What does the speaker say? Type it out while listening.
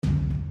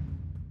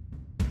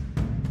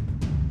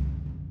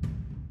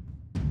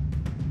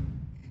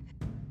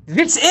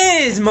This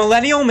is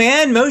Millennial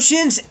Man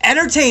Motions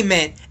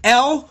Entertainment,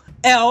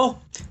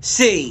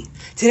 LLC.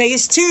 Today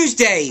is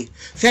Tuesday,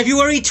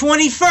 February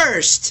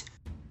 21st,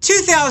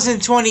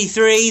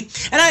 2023,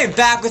 and I am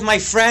back with my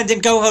friend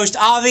and co-host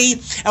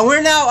Avi, and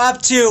we're now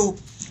up to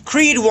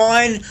Creed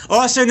 1,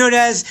 also known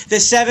as the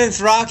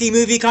 7th Rocky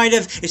movie, kind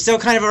of. It's still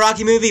kind of a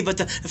Rocky movie, but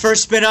the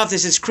first spin-off.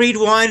 This is Creed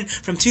 1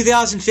 from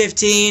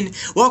 2015.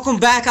 Welcome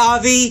back,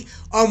 Avi.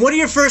 What are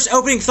your first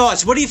opening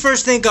thoughts? What do you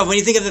first think of when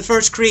you think of the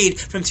first Creed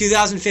from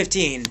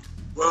 2015?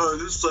 Well,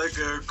 this is like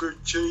a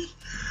good change.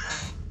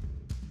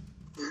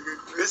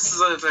 This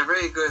is a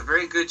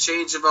very good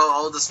change about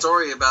all the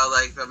story about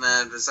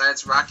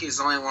besides Rocky's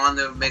the only one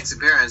that makes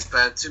appearance,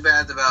 but too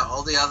bad about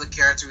all the other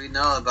characters we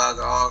know about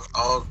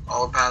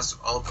all passed,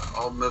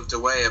 all moved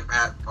away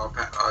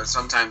or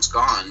sometimes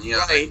gone. You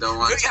know,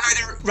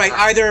 right.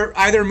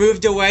 Either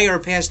moved away or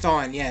passed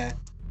on. Yeah.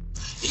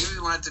 He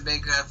really wanted to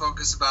make a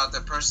focus about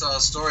the personal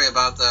story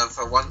about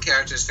for one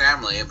character's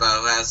family,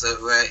 about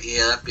what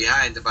he left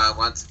behind, about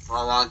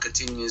how long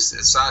continues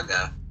the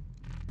saga.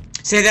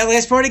 Say that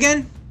last part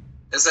again.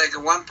 It's like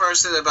one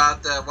person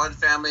about the one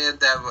family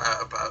that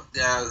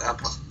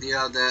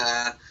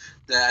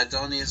the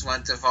Adonis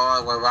went to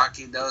follow what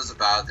Rocky knows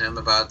about him,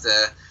 about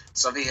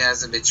something he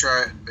has a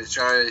mature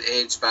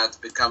age,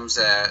 about becomes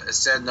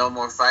said no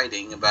more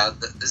fighting.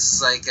 About this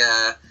is like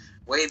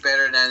way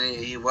better than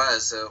he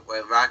was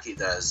when Rocky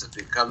does.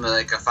 Become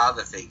like a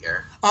father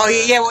figure. Oh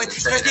yeah,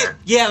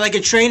 like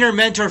a trainer,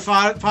 mentor,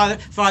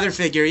 father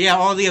figure. Yeah,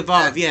 all the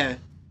above. Yeah.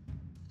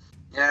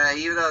 Yeah,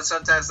 even though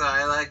sometimes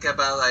I like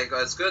about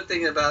what's good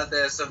thing about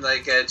there's some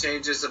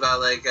changes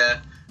about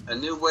a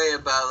new way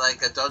about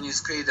Adonis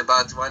Creed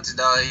about wanting to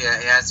know he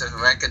has to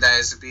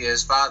recognize to be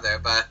his father,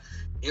 but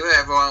even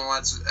everyone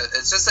wants.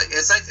 It's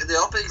like the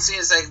opening scene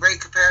is very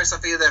compared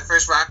something to that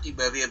first Rocky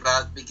movie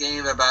about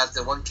beginning about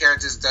the one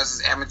character does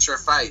his amateur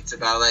fights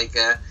about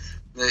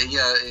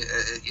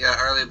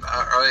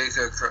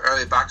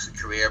early boxing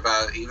career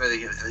about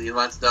even he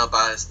wants to know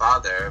about his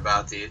father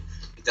about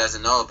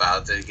doesn't know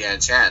about to get a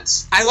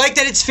chance. I like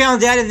that it's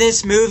found out in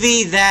this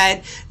movie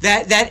that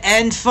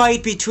end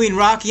fight between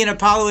Rocky and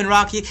Apollo and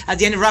Rocky at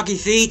the end of Rocky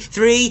 3,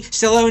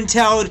 Stallone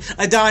told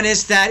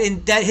Adonis that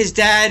his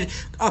dad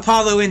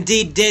Apollo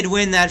indeed did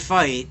win that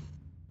fight.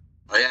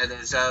 Oh yeah,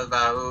 there's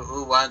about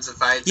who wants to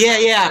fight.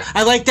 Yeah.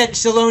 I like that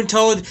Stallone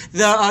told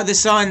the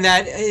son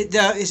that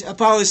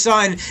Apollo's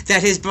son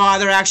that his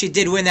father actually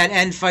did win that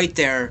end fight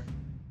there.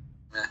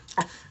 Yeah.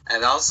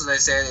 And also, they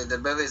say the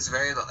movie is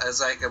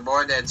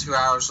more than 2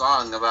 hours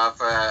long about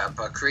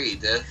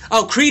Creed.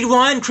 Oh, Creed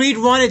 1.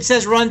 It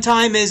says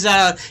runtime is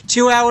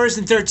 2 hours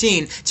and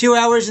 13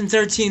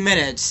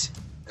 minutes.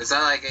 It's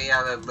not like any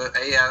other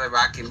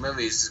Rocky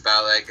movies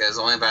about it's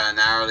only about an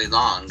hour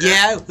long.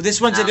 Yeah,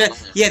 this one's a bit.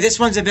 Yeah, this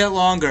one's a bit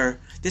longer.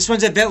 This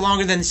one's a bit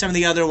longer than some of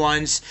the other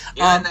ones.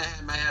 Yeah, and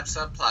it might have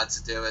subplots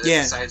to do with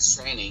it besides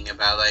training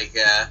about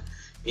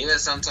even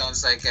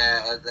sometimes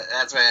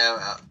that's why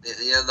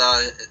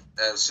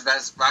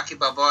Rocky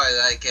Balboa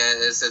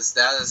it's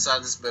now his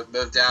son's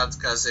moved out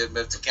because he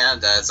moved to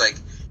Canada. It's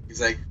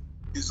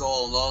he's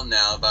all alone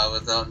now, but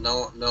with no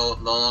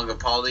longer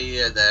Paulie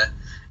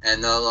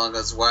and no longer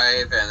his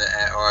wife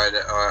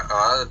or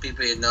other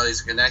people he knows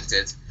he's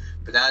connected.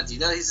 But now, do you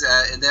know he's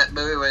in that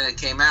movie when it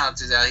came out?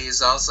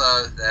 He's also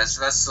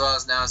Sylvester Stallone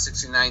is now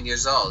 69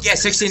 years old. Yeah,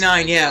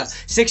 69. Yeah,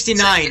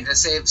 69.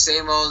 Same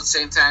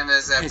time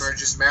as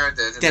Burgess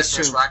Meredith in the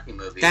first Rocky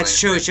movie. That's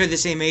true. It's the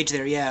same age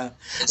there. Yeah.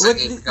 It's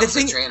he becomes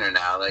a trainer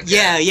now.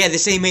 The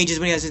same age as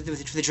when he was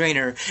the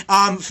trainer.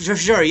 For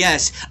sure.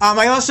 Yes. But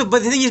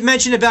the thing you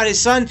mentioned about his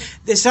son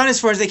as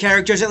far as the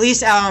characters, at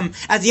least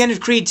at the end of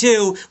Creed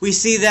 2, we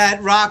see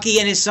that Rocky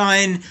and his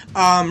son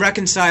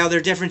reconcile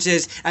their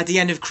differences at the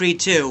end of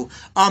Creed 2.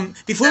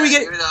 Before we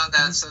get even though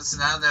that's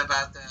now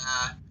about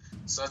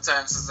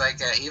sometimes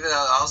it's even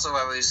though also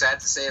what we sad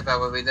to say about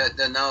what we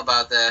didn't know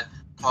about the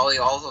Paulie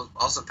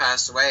also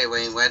passed away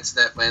when he went to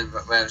that when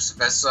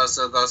Sylvester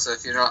still goes to the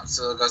funeral,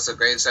 still goes to the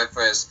gravesite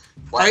for his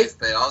wife,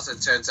 but it also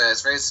turns out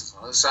it's very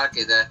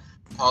shocking that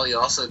Paulie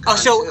also gone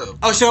too.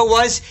 So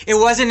it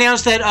was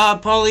announced that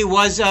Paulie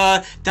was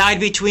died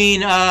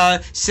between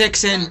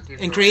 6 and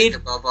Creed. Creed.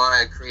 Oh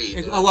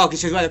wow,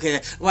 okay.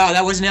 Wow,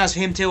 that was announced for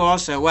him too.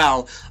 Also,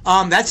 wow,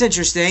 that's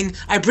interesting.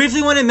 I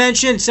briefly want to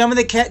mention some of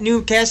the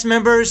new cast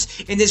members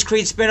in this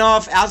Creed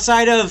spinoff.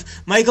 Outside of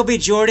Michael B.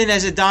 Jordan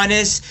as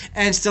Adonis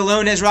and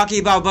Stallone as Rocky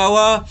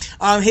Balboa,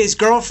 his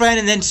girlfriend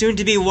and then soon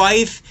to be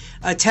wife.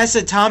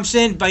 Tessa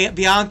Thompson,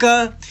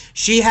 Bianca,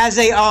 she has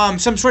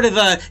some sort of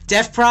a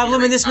deaf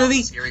problem in this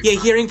movie.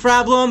 Hearing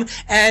problem.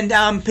 And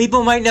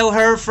people might know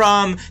her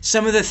from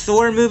some of the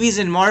Thor movies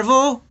in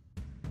Marvel.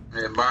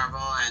 Marvel,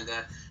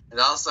 and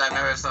also I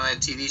remember some of the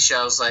TV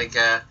shows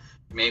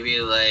maybe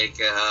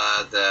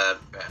the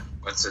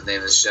what's the name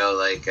of the show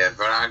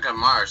Veronica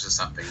Mars or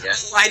something. Yeah.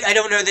 I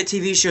don't know the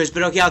TV shows,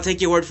 but okay, I'll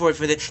take your word for it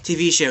for the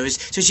TV shows.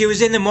 So she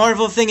was in the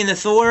Marvel thing in the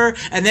Thor,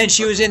 and then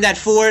she was in that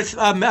fourth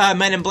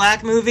Men in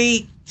Black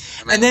movie,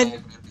 and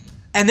then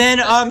And then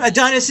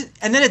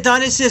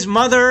Adonis's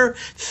mother,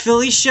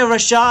 Felicia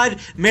Rashad,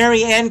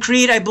 Mary Ann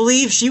Creed, I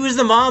believe she was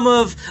the mom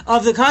of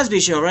the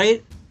Cosby Show,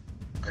 right?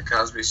 The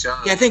Cosby Show.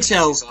 Yeah, I think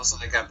so. She's also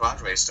like a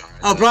Broadway star.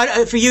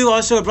 Oh, for you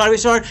also a Broadway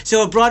star.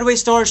 So a Broadway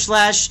star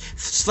slash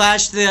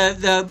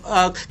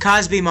the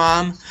Cosby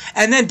mom,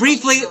 and then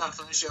briefly.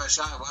 Felicia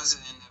Rashad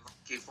wasn't in the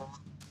Rocky Four.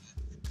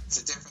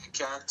 It's a different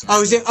character.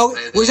 Oh, is it? Oh,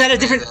 was that a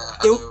different?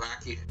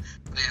 Rocky.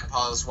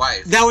 Paul's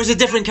wife. That was a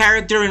different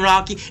character in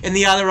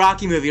the other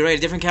Rocky movie, right?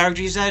 A different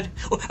character, you said?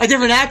 A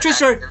different actress,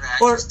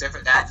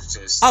 different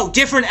actresses. Oh,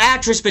 different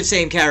actress, but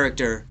same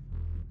character.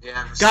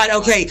 Yeah. Got it.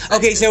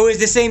 Okay. So it was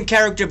the same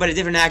character, but a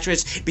different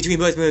actress between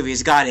both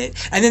movies. Got it.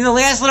 And then the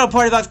last little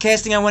part about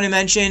casting I want to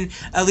mention,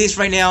 at least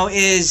right now,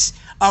 is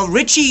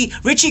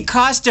Richie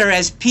Coster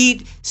as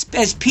Pete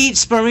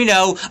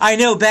Sparino. I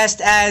know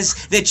best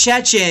as the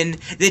Chechen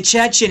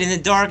in The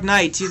Dark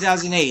Knight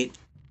 2008.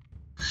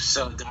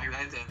 So Dark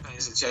Knight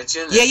plays a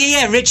Chechen.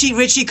 Yeah. Richie,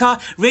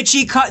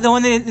 the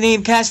one that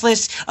named cast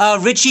list.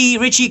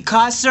 Richie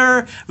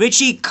Coster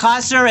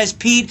as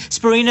Pete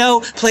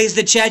Sparino plays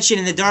the Chechen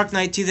in The Dark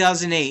Knight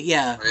 2008.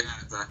 Yeah.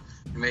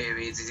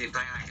 Maybe did he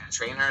play like a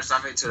trainer or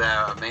something to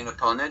the main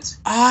opponent?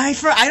 I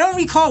don't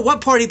recall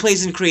what part he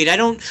plays in Creed. I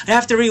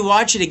have to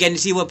rewatch it again to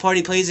see what part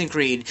he plays in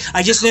Creed.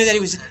 I just know that he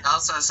was. And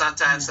also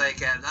sometimes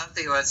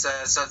nothing was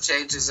some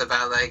changes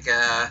about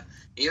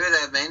even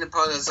the main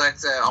opponent is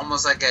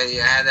almost like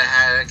you had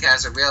to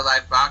cast a real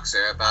life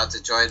boxer about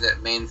to join the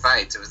main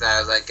fight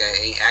without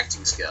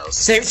acting skills.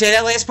 Say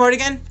that last part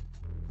again.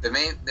 The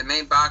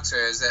main boxer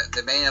is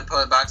the main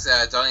opponent boxer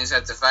don't even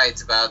have to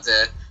fight about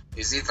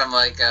you see from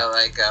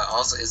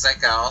also it's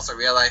also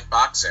real life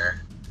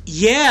boxer.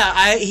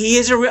 Yeah, he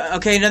is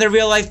another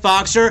real life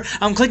boxer.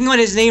 I'm clicking on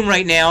his name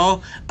right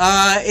now.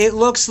 It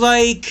looks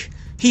like.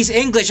 He's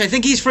English. I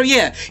think he's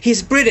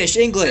he's British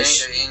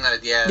English.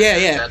 England, yeah.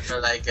 Yeah. That's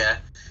for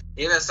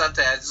even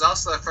something. It's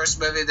also the first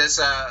movie. This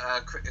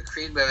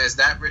Creed movie is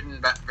not written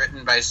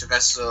by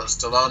Sylvester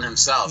Stallone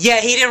himself. Yeah,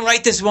 he didn't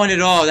write this one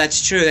at all.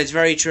 That's true. That's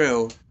very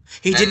true.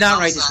 He did not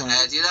write this one.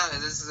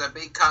 This is a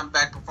big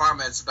comeback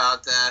performance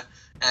about.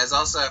 And it's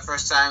also the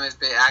first time it's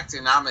been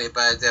acting nominated,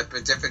 but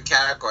a different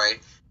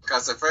category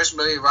because the first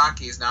movie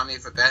Rocky is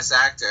nominated for Best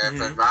Actor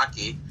for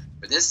Rocky.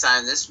 But this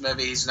time, this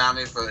movie, he's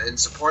nominated in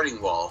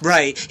supporting role.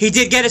 Right, he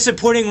did get a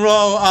supporting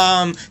role,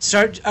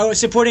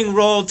 supporting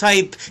role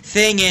type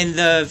thing in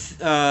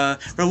the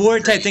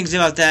reward type things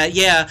about that.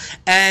 Yeah,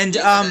 and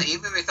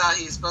even we thought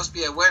he's supposed to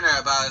be a winner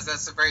about it.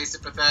 That's very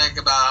sympathetic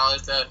about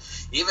how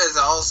even as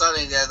all of a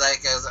sudden,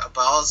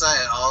 but all of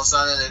a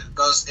sudden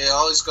it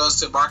always goes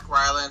to Mark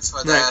Rylance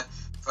for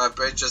for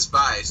Bridge of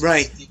Spies.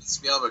 Right, Steven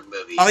Spielberg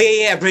movie. Oh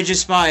yeah, Bridge of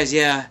Spies.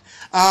 Yeah.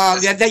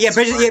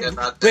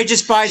 Bridge of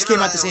Spies came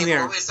out the same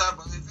year. We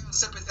feel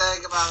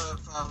sympathetic about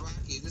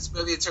Rocky. This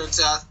movie turns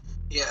out,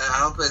 I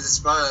hope it's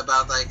spoiled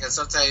about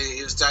sometimes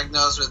he was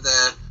diagnosed with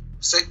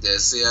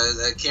sickness,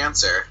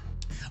 cancer.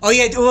 Oh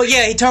yeah, well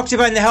yeah, he talked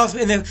about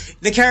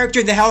the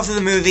character in the health of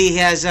the movie. He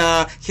has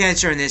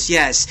cancer in this.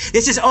 Yes,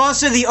 this is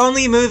also the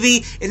only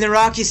movie in the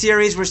Rocky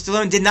series where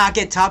Stallone did not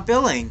get top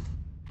billing.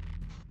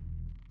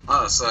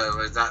 Oh, so it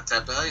was not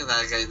top billing?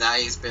 Now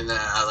he's been...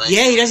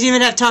 yeah, he doesn't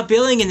even have top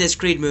billing in this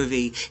Creed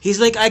movie.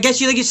 He's I guess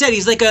like you said,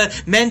 he's like a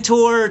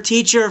mentor,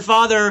 teacher,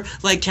 father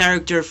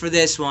character for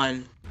this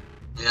one.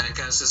 Yeah,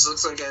 because this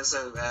looks like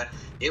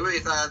he really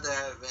thought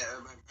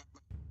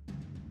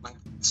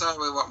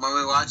when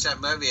we watched that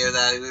movie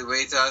that we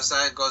wait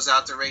outside, goes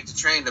out to rate the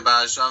train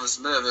about showing this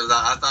movie.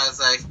 I thought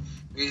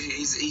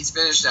it's he's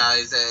finished now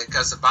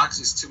because the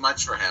boxing is too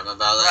much for him.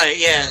 Right,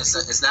 yeah.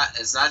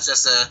 It's not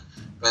just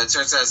but it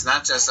turns out it's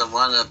not just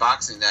one of the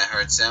boxing that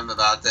hurts him.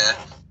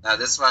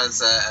 This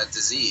one's a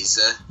disease.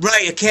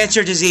 Right, a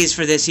cancer disease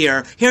for this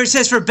year. Here it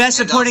says for best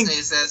supporting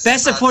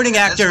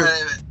actor.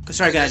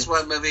 Sorry, guys. This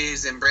one movie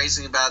he's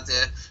embracing about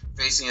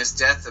facing his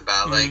death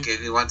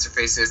if he wants to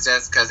face his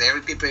death because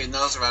every people he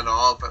knows around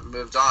all but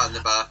moved on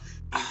about.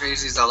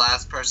 He's the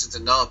last person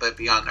to know but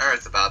be on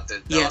Earth about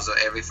those of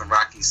every from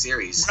Rocky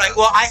series. Right.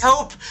 Well,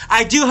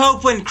 I do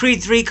hope when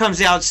Creed 3 comes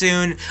out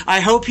soon, I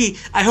hope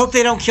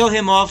they don't kill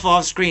him off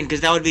screen because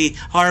that would be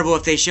horrible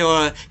if they show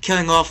a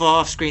killing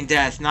off screen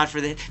death. Not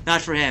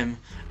for him.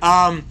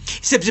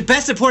 So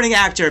best supporting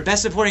actor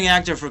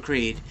for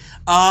Creed.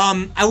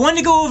 I wanted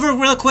to go over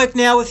real quick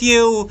now with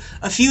you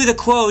a few of the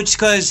quotes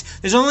because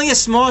there's only a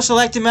small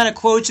select amount of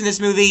quotes in this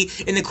movie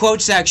in the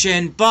quote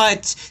section,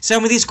 but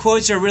some of these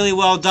quotes are really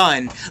well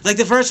done. Like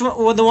the first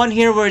one, the one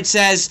here where it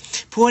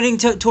says, pointing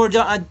to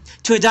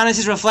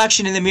Adonis's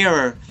reflection in the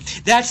mirror,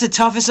 "That's the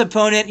toughest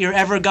opponent you're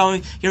ever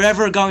going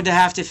to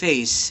have to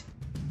face."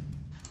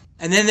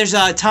 And then there's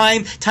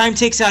time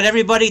takes out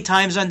everybody,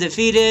 time's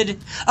undefeated.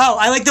 Oh,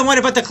 I like the one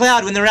about the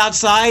cloud when they're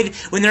outside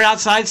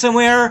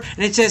somewhere,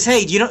 and it says, "Hey,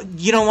 you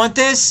don't want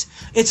this?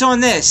 It's on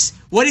this.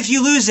 What if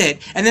you lose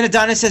it?" And then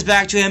Adonis says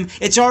back to him,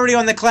 "It's already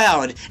on the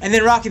cloud." And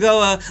then Rocky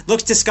Balboa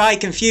looks to sky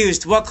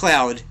confused. What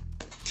cloud?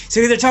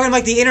 So they're talking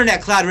like the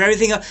internet cloud, where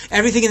everything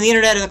in the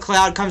internet of the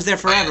cloud comes there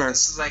forever.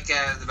 This is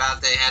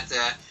about they had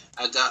to.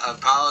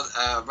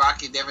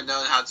 Rocky never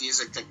known how to use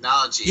the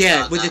technology.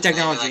 Yeah, with the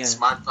technology, like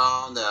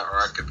smartphone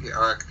or a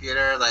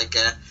computer. Like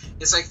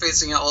it's like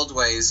facing old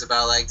ways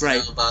about like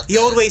about the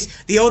old ways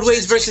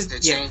versus the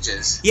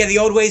changes. Yeah, the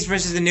old ways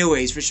versus the new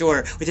ways for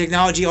sure. With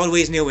technology, old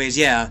ways, new ways.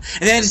 Yeah,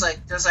 and then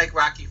just like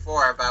Rocky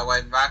 4 about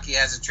when Rocky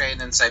has to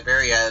train in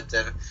Siberia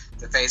to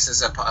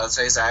face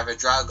Ivan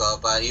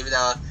Drago, but even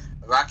though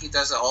Rocky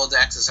does an old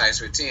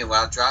exercise routine,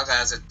 while Drago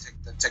has a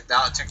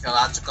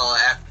technological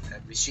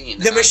machine.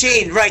 The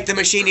machine, right? The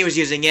machine he was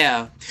using.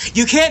 Yeah,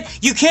 you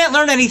can't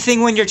learn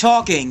anything when you're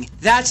talking.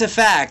 That's a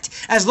fact.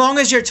 As long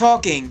as you're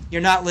talking,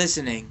 you're not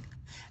listening.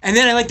 And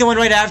then I like the one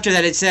right after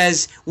that. It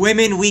says,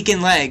 "Women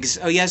weaken legs."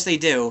 Oh yes, they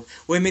do.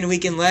 Women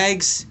weaken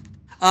legs.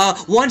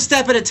 One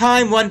step at a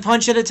time, one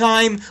punch at a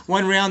time,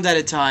 one round at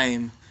a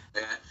time.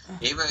 Yeah.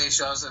 Even he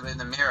shows him in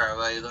the mirror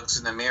when he looks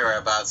in the mirror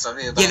about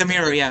something. About the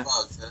mirror. Yeah.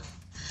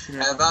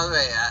 By the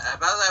way,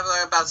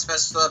 about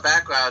special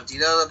background, do you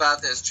know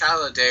about his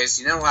childhood days?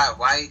 Do you know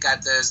why he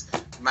got this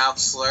mouth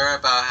slur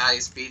about how he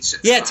speaks?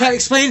 Yeah,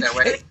 explain.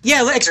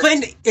 Yeah,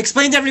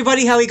 explain to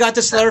everybody how he got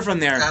the slur from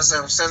there. Because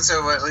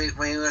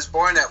when he was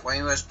born,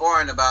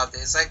 about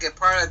it's like a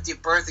part of the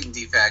birthing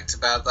defect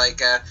about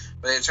like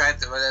when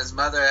his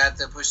mother had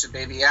to push the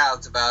baby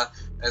out about.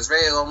 It was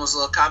very almost a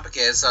little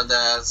complicated. So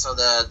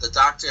the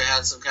doctor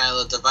had some kind of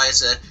little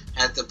device that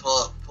had to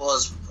pull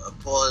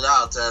it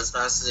out as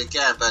fast as it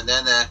can. But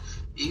then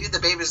even the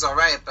baby's all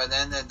right. But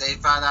then they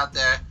found out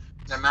their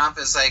mouth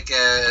is like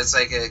a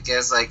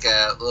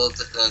little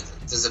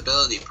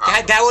disability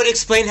problem. That would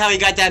explain how he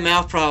got that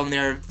mouth problem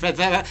there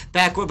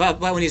back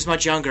when he was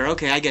much younger.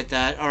 Okay, I get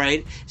that. All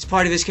right, it's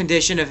part of his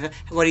condition of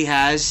what he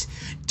has.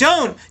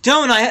 Don't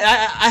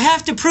I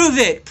have to prove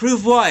it.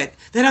 Prove what?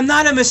 That I'm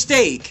not a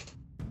mistake.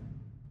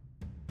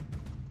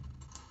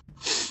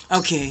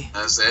 Okay.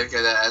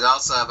 And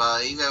also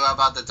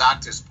about the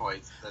doctor's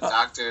point. The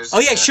doctor's. Oh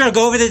yeah, sure.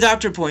 Go over the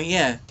doctor point.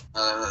 Yeah.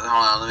 Hold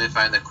on, let me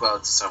find the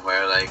quote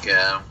somewhere. Like,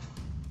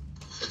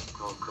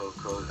 cool.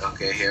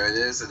 Okay, here it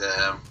is. And,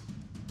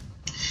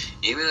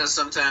 even though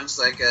sometimes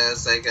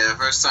it's like a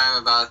first time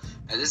about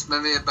this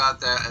movie about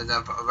the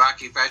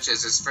Rocky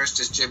franchise is first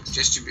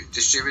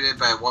distributed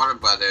by Warner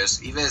Brothers.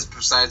 Even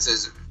besides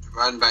is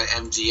run by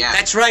MGM.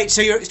 That's right.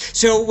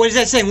 So what is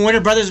that saying?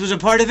 Warner Brothers was a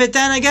part of it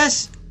then, I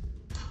guess.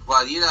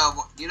 Well, you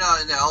know, in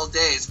the old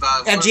days,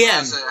 but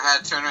MGM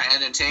had Turner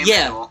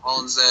Entertainment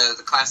owns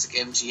the classic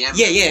MGM.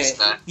 Yeah. I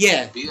thought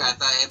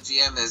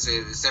MGM is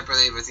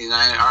separately with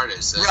United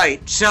Artists.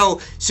 Right.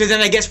 So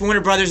then I guess Warner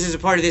Brothers is a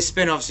part of this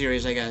spin-off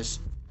series, I guess.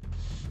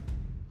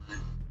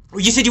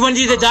 You said you wanted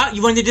to do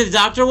the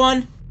doctor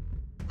one?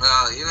 Well,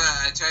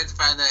 I tried to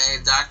find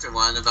a doctor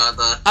one about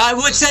the.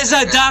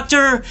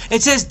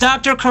 It says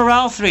Dr.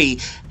 Corral 3.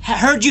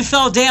 Heard you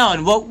fell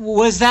down. What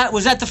was that?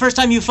 Was that the first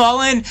time you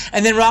fallen?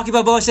 And then Rocky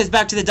Balboa says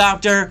back to the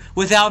doctor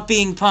without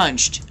being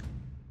punched.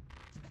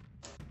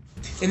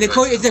 This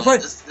quote of the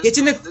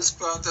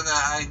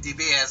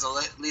IMDb has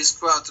at least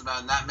quotes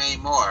about not many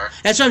more.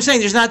 That's what I'm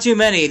saying. There's not too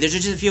many. There's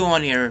just a few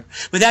on here.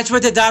 But that's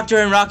what the doctor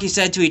and Rocky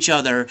said to each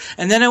other.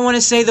 And then I want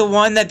to say the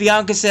one that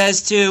Bianca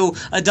says to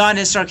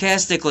Adonis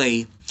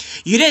sarcastically.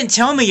 You didn't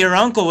tell me your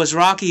uncle was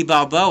Rocky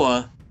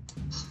Balboa.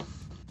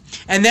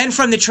 And then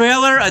from the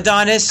trailer,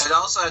 Adonis. And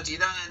also, do you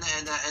know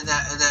in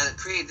the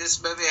Creed,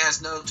 this movie has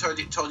no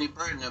Tony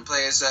Burton who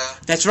plays.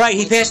 That's right.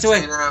 He passed away.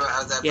 And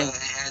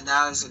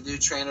now he's a new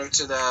trainer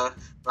to the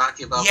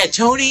Rocky Balboa. Yeah,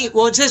 Tony.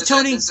 Well, it says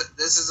Tony. This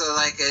is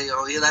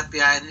he left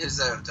behind his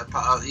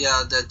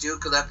the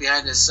Duke left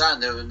behind his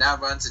son who now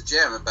runs a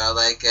gym. About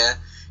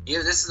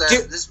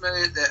this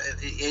movie.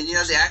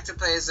 The actor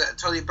plays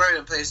Tony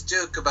Burton plays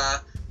Duke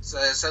about. So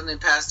suddenly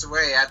passed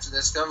away after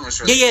this film was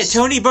released. Yeah,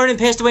 Tony Burton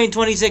passed away in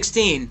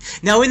 2016.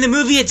 Now, in the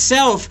movie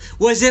itself,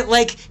 was it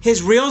like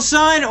his real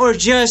son or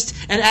just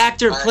an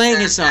actor playing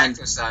his son?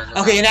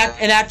 Okay,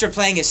 an actor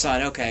playing his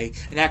son. Okay,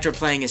 an actor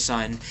playing his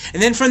son.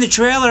 And then from the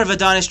trailer of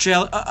Adonis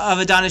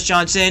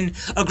Johnson,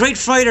 a great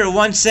fighter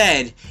once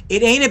said,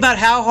 "It ain't about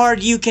how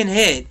hard you can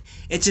hit.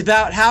 It's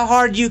about how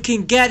hard you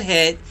can get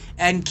hit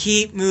and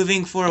keep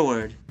moving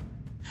forward."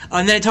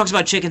 And then it talks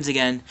about chickens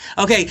again.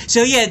 Okay,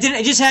 so yeah,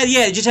 it just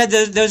had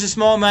those a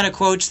small amount of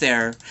quotes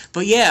there.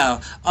 But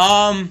yeah,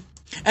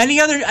 any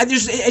other?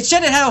 It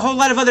said it had a whole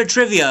lot of other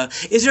trivia.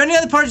 Is there any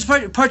other parts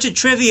of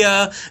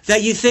trivia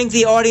that you think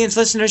the audience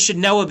listeners should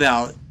know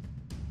about?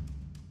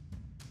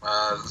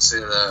 Let's see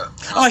the.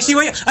 I see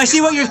what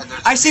you're.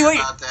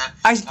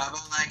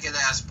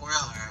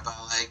 Spoiler about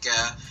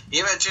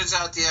even it turns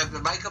out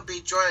the Michael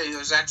B. Jordan, who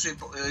was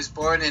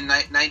born in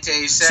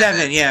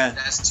 1987. Yeah.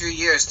 That's 2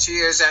 years. 2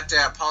 years after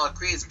Apollo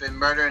Creed's been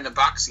murdered in the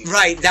boxing.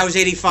 Right. That was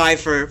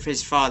 85 for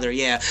his father.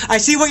 Yeah. I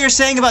see what you're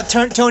saying about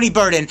Tony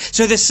Burton.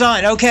 So the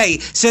son. Okay.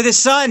 So the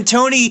son,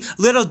 Tony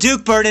Little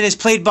Duke Burton, is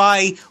played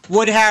by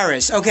Wood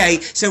Harris. Okay.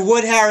 So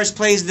Wood Harris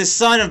plays the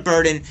son of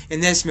Burton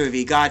in this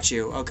movie. Got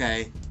you.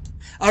 Okay.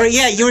 All right.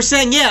 Yeah. You were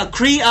saying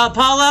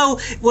Apollo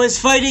was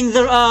fighting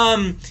the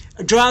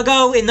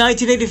Drago in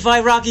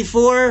 1985, Rocky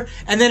 4,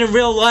 and then in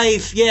real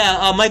life,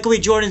 Michael B.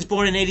 Jordan's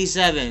born in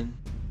 87.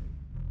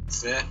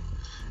 Yeah.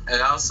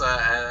 And also,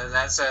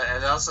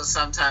 and also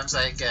sometimes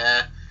like,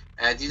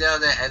 and you know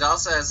that it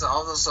also is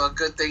also a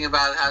good thing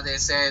about how they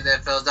say it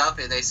in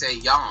Philadelphia. They say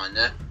yawn.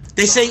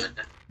 They say,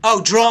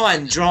 oh,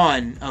 drawn.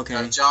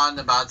 Okay. John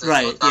about the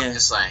Philadelphia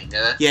slang.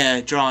 Yeah,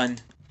 drawn.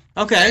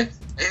 Okay.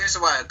 Here's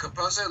why.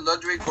 Composer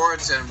Ludwig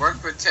Göransson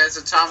worked with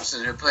Tessa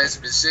Thompson, who plays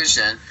a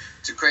musician,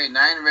 to create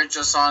 9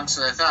 original songs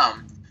for the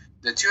film.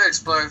 The two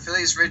explore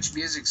Philly's rich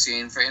music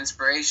scene for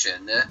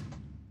inspiration.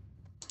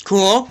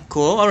 Cool.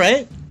 All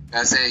right.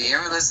 I say, you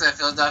ever listen to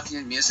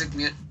Philadelphia music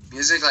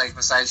like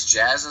besides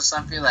jazz or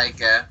something like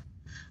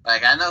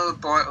I know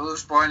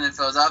who's born in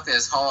Philadelphia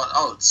is Hall &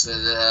 Oates.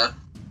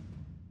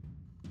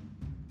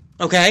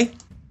 Okay.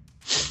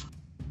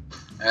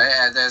 Alright,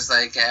 and there's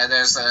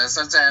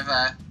sometimes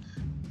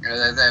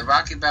the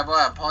Rocky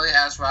Balboa. Paulie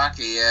asked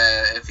Rocky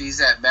if he's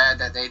that mad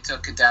that they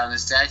took down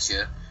his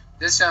statue.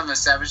 This film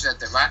established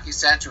that the Rocky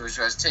statue, which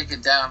was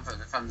taken down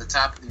from the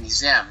top of the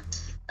museum,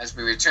 has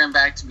been returned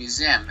back to the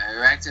museum and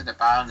erected at the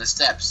bottom of the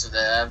steps.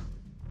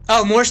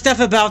 So more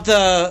stuff about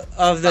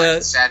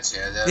the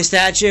statue. The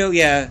statue,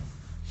 yeah.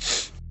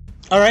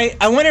 All right,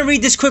 I want to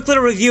read this quick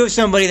little review of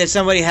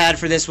somebody had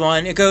for this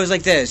one. It goes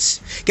like this.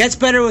 Gets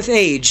better with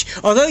age.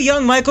 Although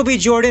young Michael B.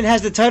 Jordan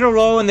has the title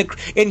role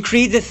in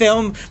Creed, the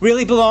film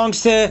really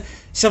belongs to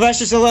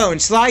Sylvester Stallone.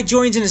 Sly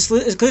joins an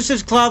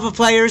exclusive club of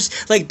players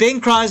like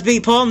Bing Crosby,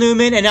 Paul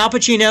Newman, and Al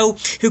Pacino,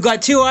 who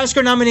got 2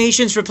 Oscar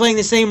nominations for playing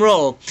the same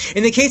role.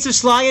 In the case of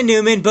Sly and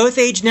Newman, both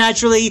aged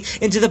naturally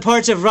into the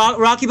parts of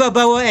Rocky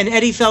Balboa and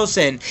Eddie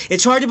Felson.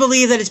 It's hard to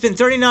believe that it's been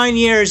 39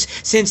 years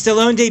since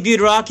Stallone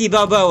debuted Rocky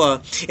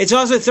Balboa. It's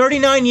also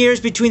 39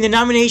 years between the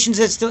nominations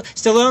that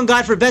Stallone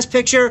got for Best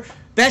Picture,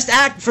 Best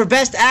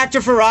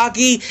Actor for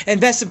Rocky,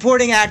 and Best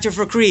Supporting Actor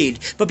for Creed.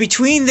 But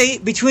between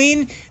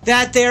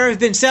that, there have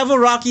been several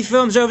Rocky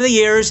films over the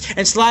years,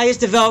 and Sly has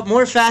developed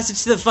more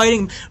facets to the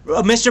fighting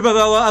Mr.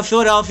 Balboa of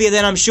Philadelphia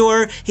than I'm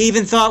sure he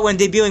even thought when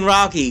debuting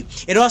Rocky.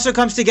 It also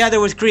comes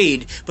together with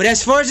Creed. But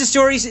as far as the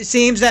story, it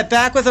seems that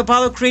back with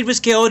Apollo Creed was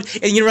killed,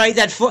 and you're right,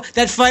 that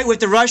fight with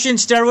the Russian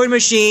steroid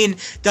machine,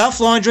 Dolph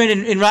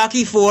Lundgren, in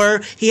Rocky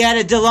IV, he had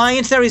a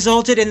dalliance that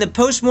resulted in the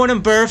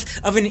post-mortem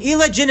birth of an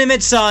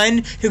illegitimate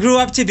son who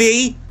grew up to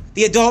be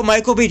the adult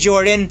Michael B.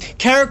 Jordan,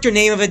 character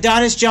name of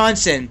Adonis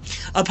Johnson.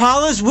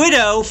 Apollo's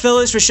widow,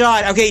 Phyllis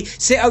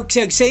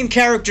Rashad, same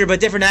character but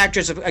different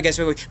actress, I guess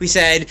we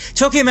said,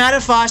 took him out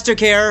of foster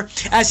care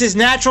as his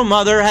natural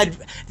mother had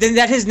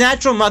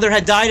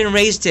died and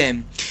raised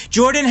him.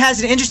 Jordan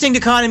has an interesting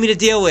dichotomy to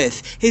deal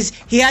with.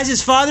 He has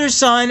his father's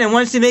son and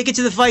wants to make it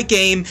to the fight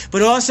game,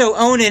 but also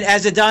own it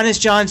as Adonis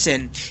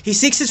Johnson. He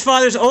seeks his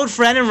father's old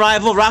friend and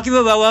rival, Rocky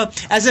Balboa,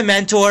 as a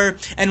mentor,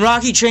 and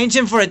Rocky trains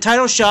him for a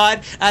title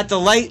shot at the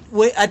light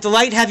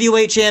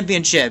heavyweight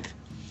championship.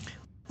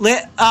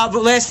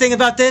 Last thing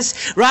about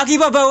this, Rocky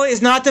Balboa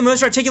is not the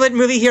most articulate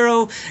movie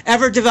hero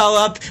ever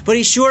developed, but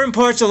he sure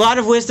imparts a lot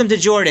of wisdom to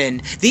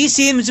Jordan. These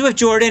scenes with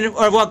Jordan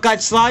are what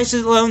got Sly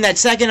Stallone that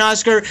second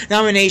Oscar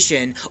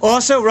nomination.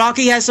 Also,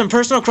 Rocky has some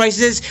personal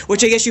crises,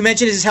 which I guess you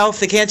mentioned his health,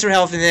 the cancer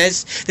health in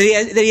this, that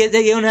he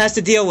has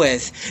to deal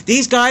with.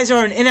 These guys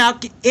are an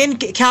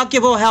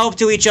incalculable help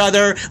to each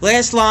other.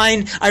 Last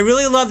line, I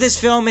really love this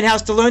film and how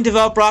Stallone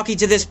developed Rocky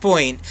to this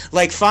point.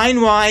 Like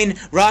fine wine,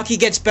 Rocky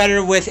gets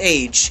better with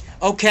age.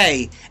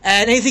 Okay,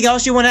 and anything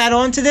else you want to add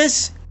on to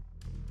this?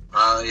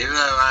 Well, you really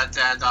want to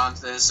add on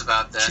to this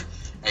about the,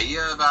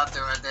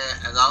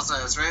 and also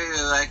it's really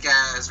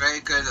it's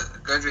very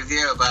good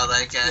review about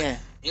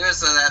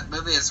so that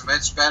movie is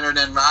much better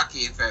than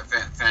Rocky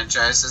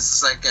franchise. This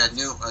is like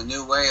a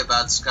new way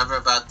about discover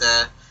about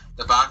the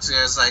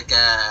boxers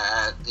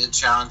new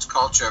challenge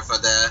culture for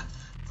the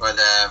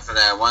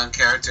one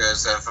character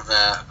from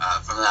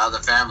the other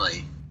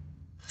family.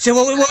 So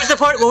what was the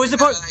part? What was the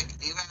part?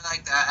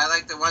 I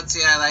like the one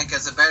scene I like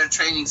as a better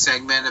training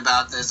segment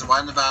about this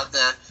one about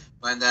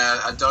when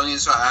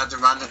Adonis had to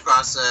run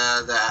across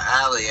the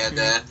alley and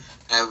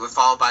were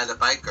followed by the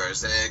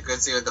bikers. A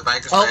good scene with the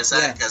bikers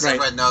because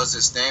everyone knows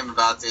his name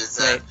about this.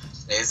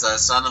 He's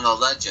son of a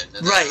legend.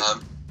 Right.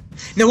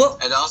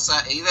 And also,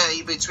 even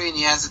in between,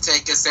 he has to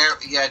take his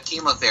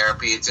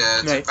chemotherapy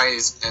to fight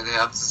his, and it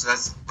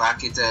helps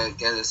Rocky to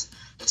get his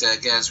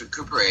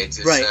recuperate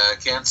his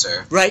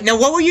cancer. Right. Now,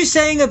 what were you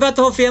saying about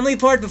the whole family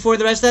part before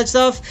the rest of that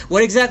stuff?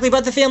 What exactly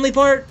about the family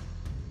part?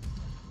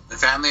 The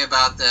family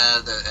about the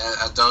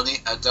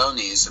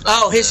Adonis.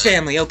 About his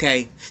family.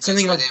 Okay.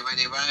 Something when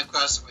they run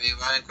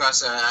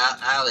across an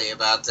alley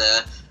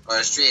or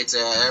a street,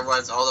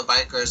 all the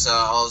bikers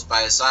are always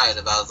by his side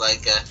about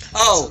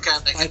some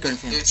kind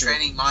of a new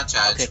training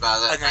montage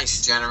about the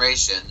next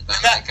generation. A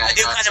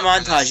new kind of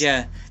montage,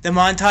 yeah. The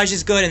montage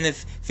is good, and the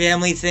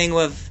family thing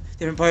with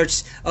different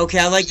parts. Okay,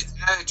 I like.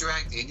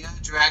 You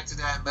directed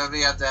that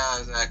movie of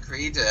the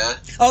Creed.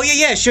 Oh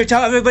yeah, sure.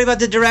 Tell everybody about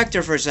the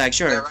director for a sec,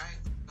 sure. Yeah, right.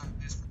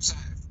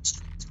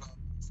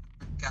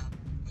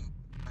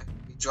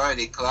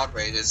 Majority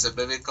collaborated. It's a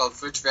movie called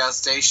Fruitvale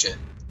Station.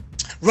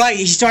 Right,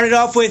 he started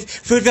off with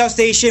Fruitvale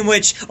Station,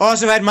 which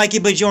also had Mikey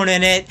B. Jordan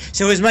in it.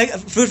 So it was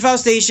Fruitvale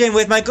Station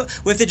with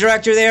the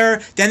director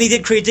there. Then they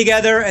did Creed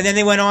together, and then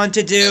they went on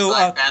to do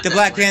the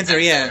Black Panther.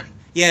 Yeah.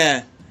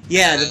 And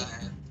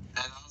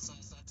also,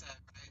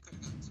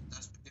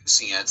 that's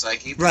producing it. It's like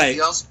he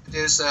also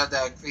produced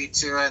the Creed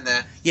 2 and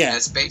the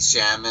Space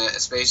Jam.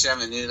 Space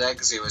Jam and New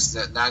Legacy was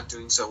not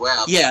doing so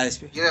well. Yeah.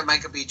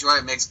 Michael B.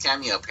 Jordan makes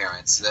cameo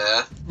appearance.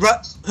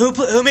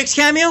 Who makes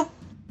cameo?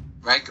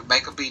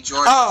 Michael B.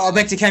 Jordan. Oh, I'll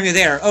make the cameo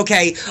there.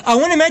 Okay. I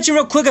want to mention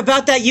real quick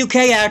about that UK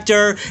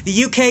actor.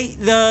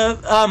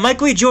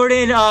 Michael B.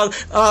 Jordan,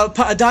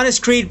 Adonis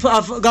Creed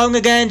going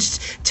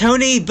against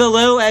Tony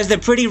Bellew as the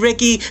Pretty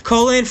Ricky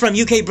Colin from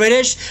UK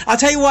British. I'll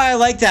tell you why I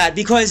like that,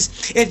 because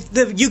if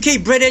the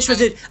UK British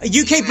was a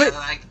UK British.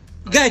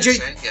 Go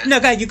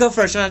ahead, you go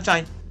first. I'm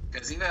fine.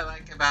 Because even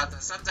about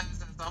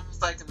sometimes it's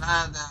almost like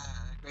not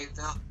great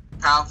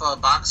powerful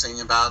boxing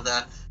about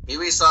here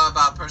we saw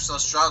about personal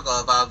struggle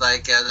about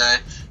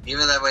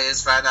even that way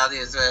he's found out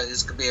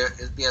this could be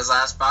his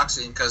last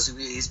boxing because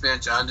he's been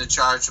under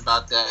charge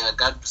about the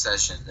gun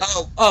possession.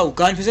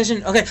 Gun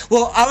possession. Okay.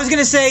 Well, I was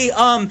gonna say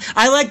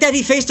I like that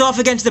he faced off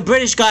against the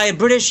British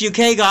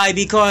UK guy,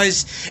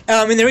 because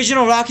in the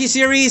original Rocky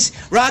series,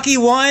 Rocky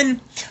 1,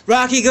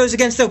 Rocky goes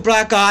against the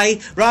black guy.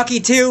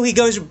 Rocky 2, he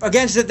goes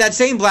against that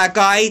same black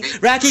guy.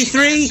 Rocky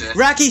 3.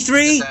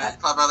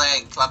 Clubber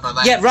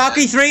Lang. Yeah,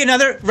 Rocky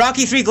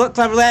 3,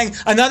 Clubber Lang,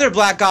 another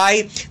black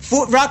guy.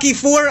 Rocky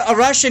 4, a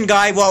Russian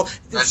guy. Well,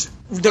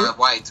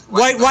 white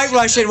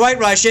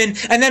Russian,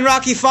 and then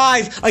Rocky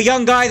 5, a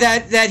young guy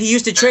that he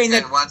used to train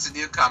that wants a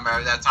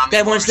newcomer,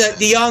 wants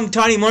the young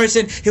Tommy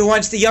Morrison, who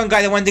wants the young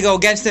guy that wanted to go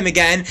against him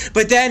again.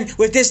 But then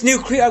with this new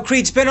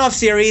Creed spin-off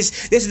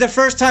series, this is the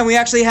first time we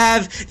actually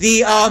have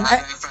the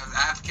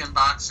African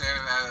boxer,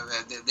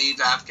 the lead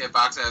African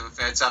boxer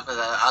faced up in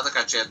the other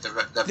country,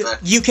 the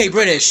UK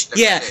British.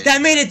 That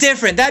made it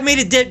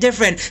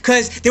different.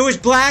 Because there was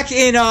black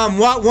in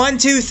 1,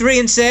 2, 3,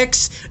 and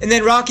 6, and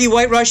then Rocky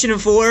White Russian in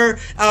 4.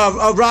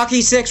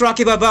 Rocky 6,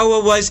 Rocky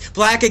Balboa was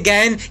black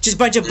again, just a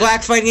bunch of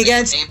black fighting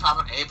against. Any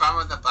problem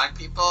with the black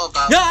people?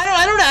 No,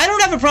 I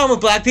don't have a problem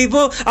with black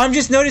people. I'm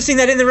just noticing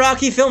that in the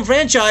Rocky film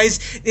franchise,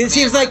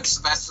 seems like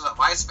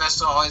why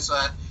special always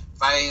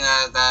fighting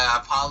the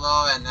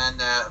Apollo and then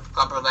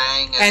Clubber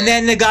Lang and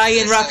then the guy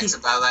in Rocky.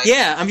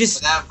 I'm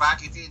just without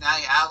Rocky 3 now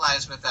you're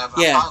allies with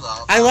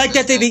Apollo. I like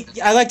that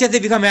they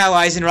become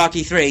allies in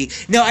Rocky 3.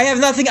 No, I have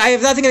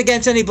nothing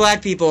against any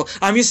black people.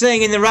 I'm just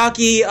saying in the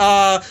Rocky,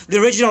 the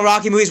original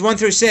Rocky movies 1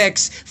 through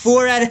 6,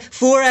 four out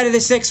of the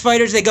 6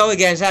 fighters they go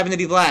against happen to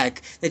be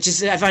black. I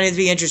find it to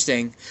be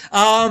interesting.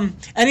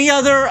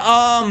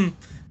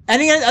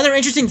 Any other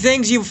interesting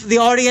things the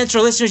audience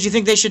or listeners, you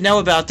think they should know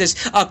about this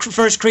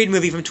first Creed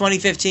movie from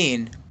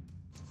 2015?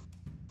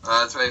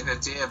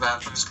 2015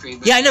 about first Creed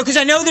movie? Yeah, I know, because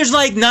I know there's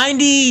like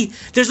 90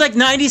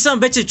 some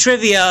bits of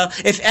trivia.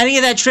 If any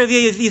of that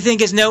trivia you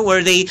think is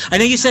noteworthy, I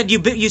know you said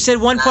you said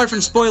one part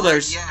from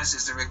spoilers. Yes,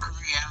 it's a recurring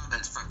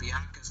element from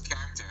Bianca's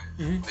character.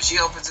 When she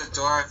opens the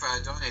door for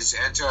Adonis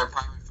to enter her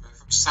apartment for the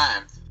first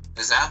time,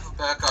 there's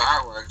alphabetical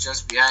artwork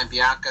just behind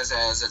Bianca's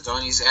as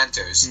Adonis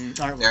enters.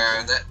 There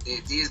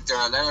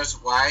are letters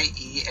Y,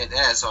 E, and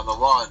S on the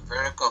wall in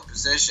vertical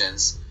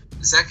positions.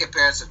 The second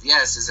appearance of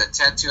yes is a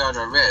tattoo on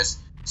her wrist,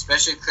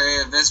 especially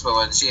clearly visible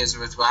when she is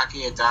with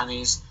Rocky and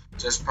Adonis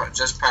just prior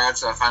to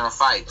the final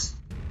fight.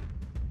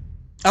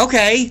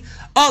 Okay.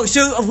 Oh,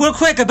 so real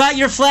quick about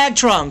your flag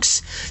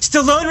trunks.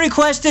 Stallone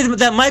requested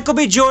that Michael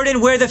B. Jordan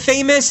wear the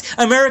famous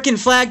American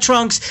flag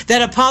trunks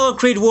that Apollo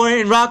Creed wore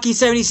in Rocky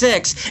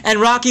 76,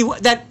 and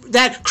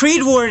that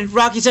Creed wore in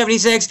Rocky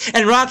 76,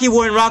 and Rocky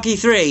wore in Rocky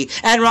 3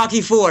 and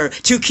Rocky 4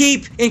 to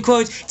keep in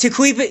quotes to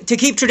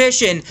keep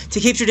tradition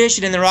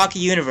in the Rocky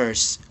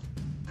universe.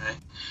 Right.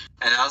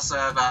 And also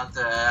about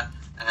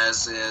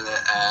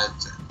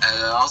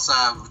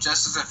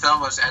just as the film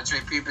was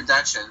entering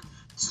pre-production,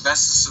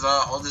 Sylvester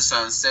Stallone's oldest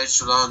son, Stage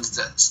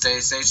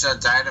Stallone,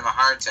 died of a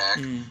heart attack.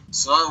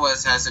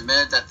 Stallone has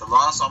admitted that the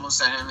loss almost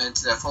sent him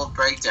into the full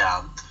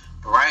breakdown,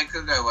 but Ryan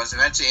Coogler was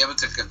eventually able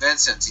to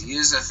convince him to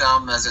use the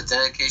film as a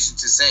dedication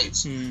to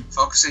Sage,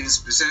 focusing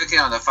specifically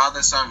on the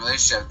father-son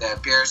relationship that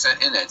appears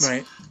in it.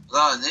 Right.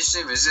 Although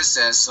initially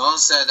resistant, Stallone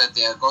said that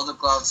the Golden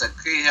Globes that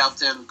Creed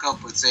helped him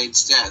cope with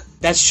Sage's death.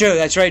 That's true.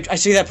 That's right. I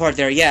see that part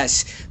there.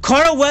 Yes.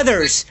 Carl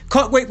Weathers.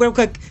 Wait, real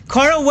quick.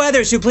 Carl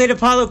Weathers, who played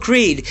Apollo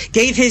Creed,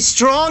 gave his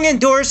strong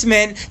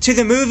endorsement to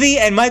the movie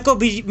and Michael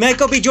B.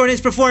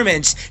 Jordan's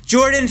performance.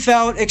 Jordan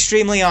felt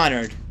extremely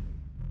honored.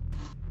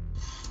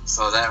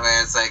 So that way,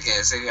 it's like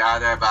a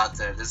honor about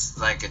this is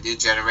like a new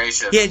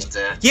generation.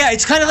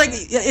 It's kind of like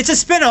it's a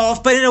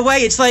spin-off, but in a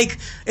way, it's like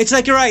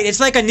you're right. It's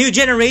like a new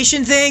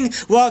generation thing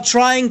while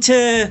trying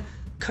to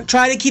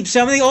keep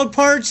some of the old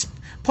part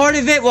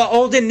of it, while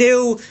old and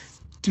new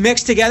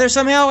mixed together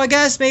somehow. I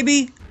guess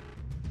maybe.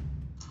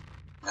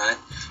 Right.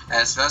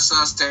 As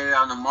Vessel stated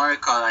on the Maury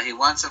call that he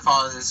wants to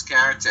follow this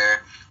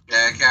character.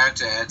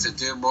 character and to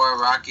do more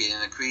Rocky in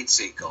the Creed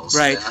sequels.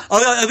 Right. Yeah?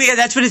 Oh, yeah,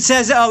 that's what it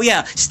says. Oh,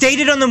 yeah.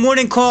 Stated on the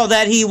morning call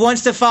that he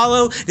wants to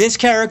follow this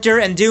character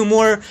and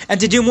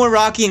to do more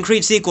Rocky and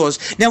Creed sequels.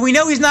 Now, we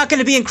know he's not going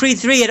to be in Creed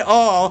 3 at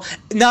all.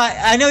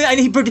 I know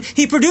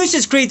he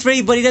produces Creed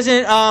 3, but he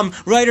doesn't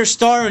write or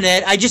star in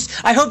it.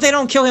 I hope they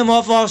don't kill him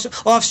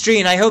off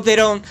screen. I hope they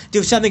don't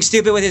do something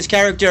stupid with his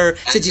character.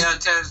 And,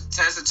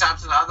 Tessa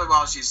Thompson, other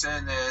role she's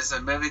in is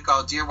a movie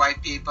called Dear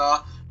White People,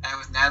 and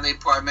with Natalie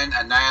Portman,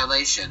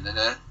 Annihilation.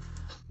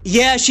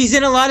 Yeah, she's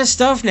in a lot of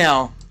stuff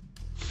now.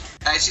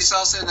 And she's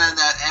also in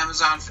that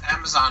Amazon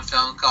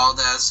film called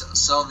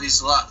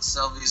Sylvie's Love.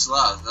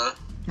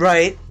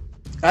 Right.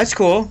 That's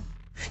cool.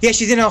 Yeah,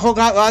 she's in a whole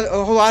lot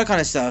of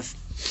kind of stuff.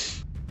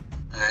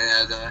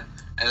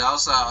 And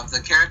also, of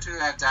the characters who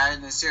have died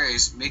in the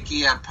series,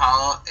 Mickey,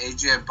 Apollo,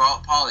 Adrian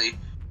Pauly,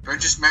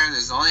 Burgess Meredith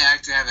is the only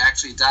actor to have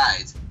actually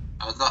died.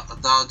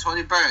 Although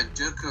Tony Byrne,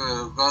 Duke,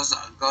 who goes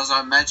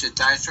unmentioned,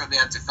 died shortly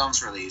after the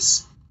film's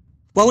release.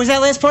 What was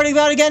that last part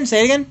about again?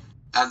 Say it again.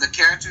 Of the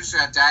characters who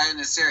have died in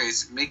the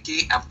series,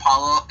 Mickey,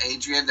 Apollo,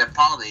 Adrian, and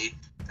Pauly,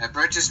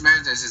 Burgess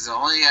Meredith is the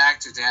only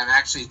actor to have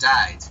actually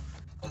died.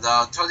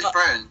 Although Tony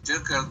Byrne,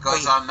 Duke, who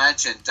goes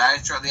unmentioned,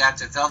 died shortly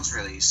after the film's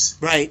release.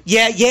 Right.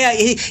 Yeah.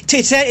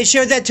 It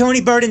showed that Tony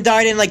Byrne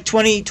died in like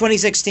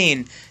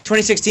 2016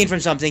 from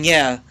something.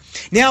 Yeah.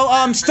 Now,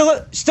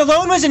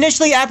 Stallone was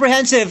initially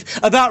apprehensive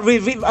about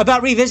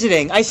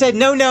revisiting. I said,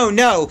 no.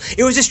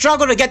 It was a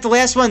struggle to get the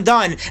last one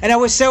done, and I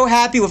was so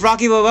happy with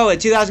Rocky Balboa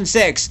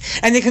 2006,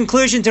 and the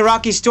conclusion to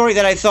Rocky's story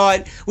that I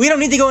thought, we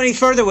don't need to go any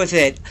further with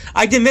it.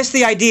 I dismissed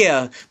the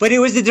idea, but it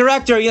was the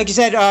director, like you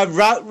said,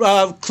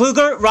 Ryan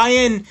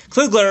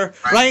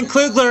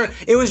Coogler.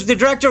 It was the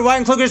director,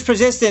 Ryan Coogler's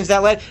persistence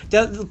that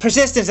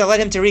led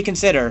him to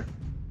reconsider.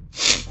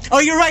 Oh,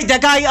 you're right.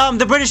 That guy,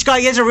 the British guy,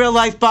 is a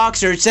real-life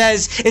boxer. It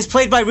says is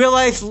played by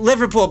real-life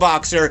Liverpool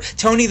boxer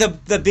Tony the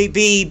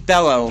B.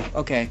 Bello.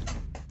 Okay.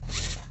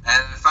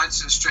 And Front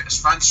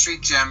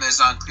Street Gym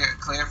is on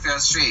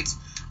Clearfield Street.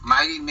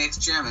 Mighty Mix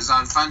Gym is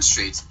on Front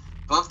Street.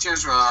 Both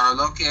gyms are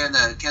located in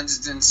the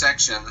Kensington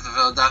section of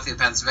Philadelphia,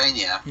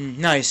 Pennsylvania.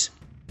 Nice.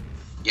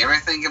 You ever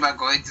think about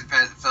going to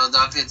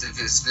Philadelphia to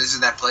visit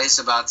that place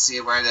to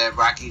see where the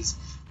Rockies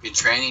been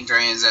training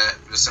during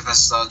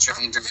Sylvester Stallone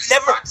training during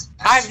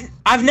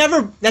I've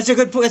never. That's a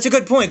good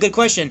point. Good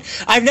question.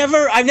 I've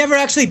never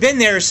actually been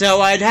there,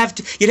 so you'd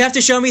have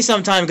to show me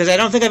sometime because I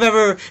don't think I've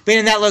ever been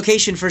in that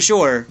location for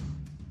sure.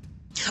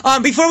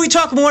 Before we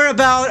talk more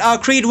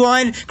about Creed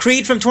 1,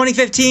 Creed from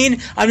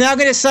 2015, I'm now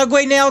going to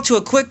segue now to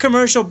a quick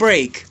commercial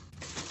break.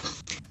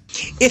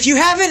 If you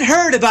haven't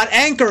heard about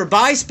Anchor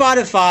by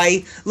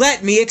Spotify,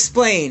 let me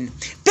explain.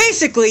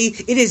 Basically,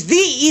 it is the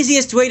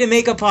easiest way to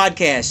make a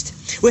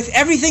podcast, with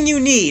everything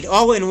you need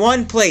all in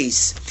one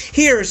place.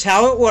 Here's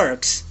how it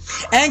works.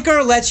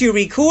 Anchor lets you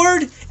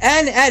record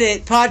and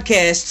edit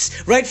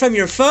podcasts right from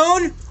your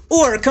phone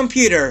or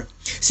computer.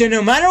 So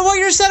no matter what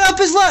your setup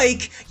is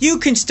like, you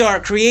can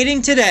start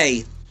creating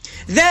today.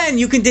 Then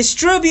you can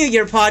distribute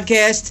your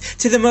podcast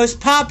to the most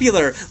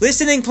popular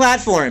listening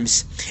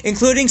platforms,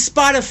 including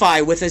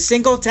Spotify with a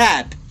single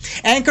tap.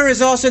 Anchor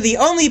is also the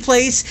only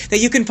place that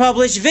you can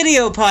publish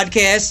video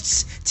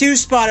podcasts to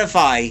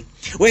Spotify.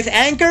 With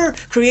Anchor,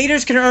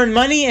 creators can earn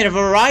money in a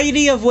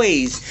variety of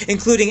ways,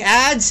 including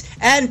ads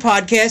and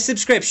podcast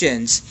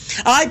subscriptions.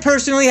 I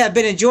personally have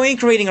been enjoying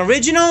creating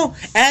original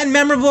and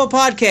memorable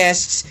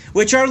podcasts,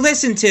 which are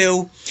listened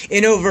to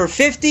in over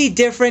 50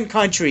 different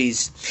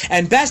countries.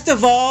 And best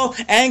of all,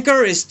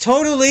 Anchor is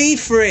totally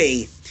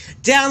free.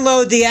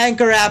 Download the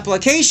Anchor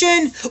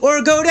application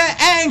or go to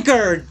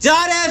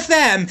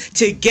anchor.fm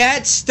to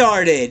get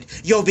started.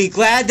 You'll be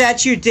glad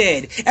that you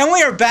did. And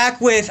we are back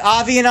with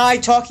Avi and I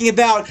talking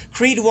about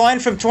Creed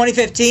 1 from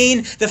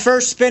 2015, the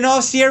first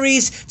spin-off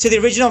series to the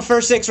original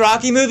first 6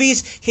 Rocky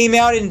movies. Came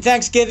out in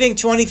Thanksgiving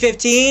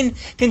 2015.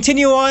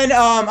 Continue on,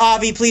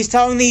 Avi, please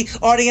tell the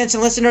audience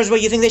and listeners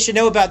what you think they should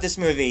know about this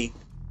movie.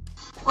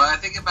 Well, I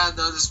think about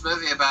this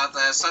movie about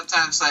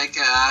sometimes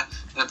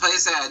the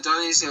place that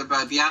donates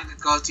by Bianca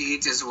Go to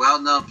eat is a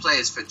well-known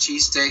place for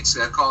cheesesteaks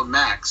called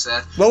Max.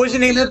 What was the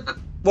name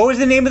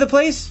of the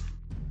place?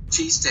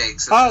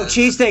 Cheesesteaks. Oh,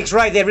 cheesesteaks,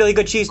 right? They have really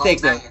good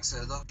cheesesteaks there. Max,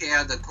 located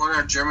on the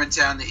corner of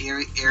Germantown and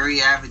Erie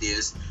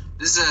Avenues.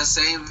 This is the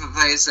same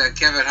place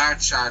Kevin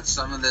Hart shot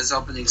some of his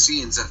opening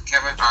scenes of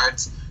Kevin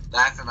Hart's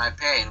Laugh at My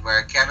Pain,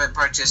 where Kevin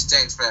purchased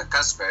steaks for the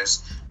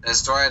customers. The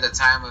story at the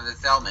time of the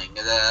filming.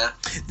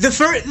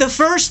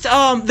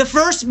 The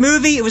first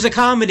movie, it was a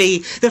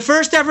comedy. The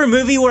first ever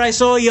movie where I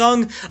saw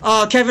young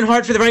Kevin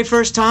Hart for the very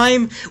first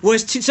time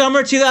was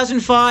summer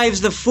 2005's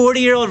The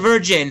 40-Year-Old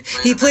Virgin.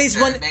 He plays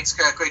one. Makes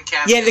a quick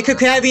cameo. Yeah, the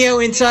cameo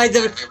inside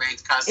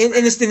in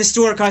the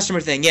store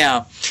customer thing.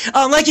 Yeah,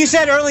 like you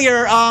said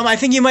earlier. I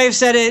think you might have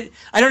said it.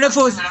 I don't know if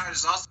it was. Kevin Hart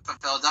is also from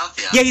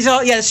Philadelphia. Yeah,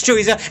 that's true.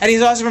 And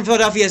he's also from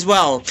Philadelphia as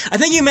well. I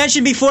think you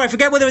mentioned before. I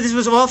forget whether this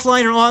was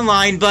offline or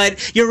online, but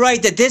you're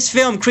right that this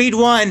film, Creed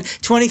 1,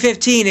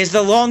 2015, is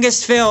the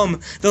longest film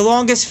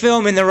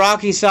in the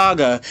Rocky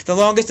saga, the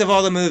longest of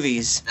all the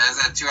movies. Is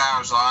that 2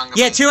 hours long?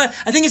 Yeah,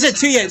 I think it's a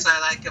 2 years. I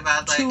like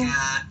about like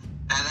that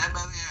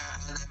movie.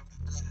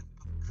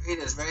 Creed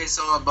is very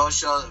so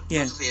emotional.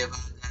 Yeah. Movie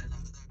about that.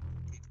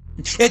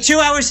 Yeah, 2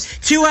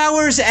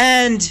 hours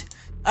and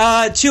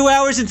 2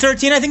 hours and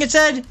 13. I think it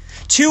said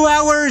 2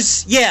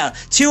 hours. Yeah,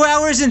 2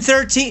 hours and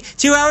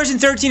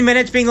 13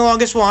 minutes being the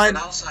longest one. And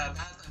also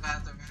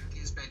about the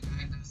Rocky's been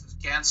diagnosed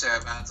with cancer.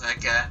 About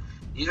like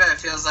even it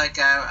feels like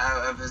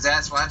his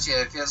dad's watching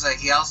it. It feels like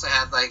he also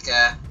had like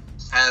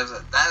has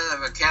not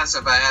of a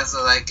cancer, but has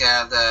like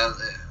the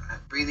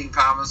breathing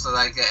problems or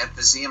like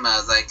emphysema.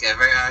 It's like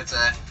very hard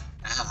to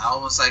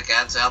almost like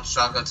had to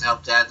struggle to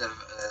help dad to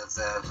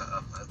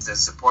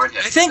support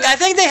him. I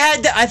think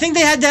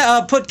they had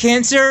to put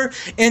cancer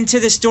into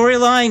the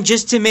storyline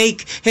just to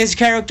make his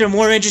character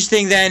more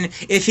interesting than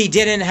if he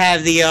didn't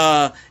have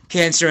the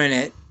cancer in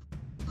it.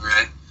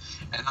 Right,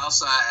 and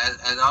also,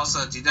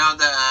 do you know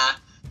that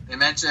they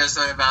mentioned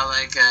something about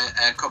like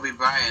a Kobe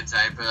Bryant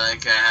type, but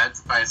like I had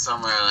to find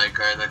somewhere like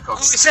the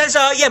Kobe. It says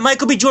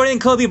Michael B. Jordan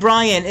and Kobe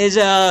Bryant is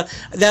the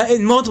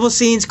in multiple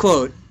scenes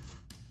quote.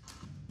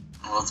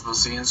 Multiple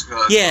scenes.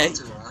 Yeah.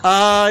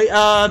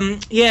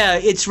 Yeah,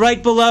 it's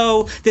right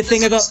below the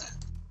thing about.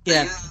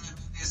 Yeah.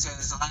 It's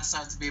the last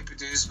time to be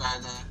produced by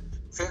the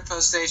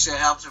Filmfo station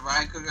that helped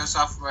Ryan Coogler's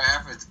sophomore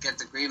effort to get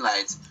the green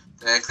light.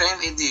 The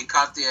acclaimed indie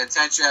caught the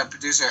attention of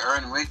producer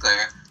Ern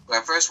Winkler, who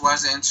at first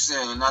wasn't interested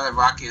in another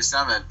Rocky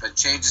installment, but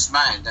changed his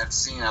mind after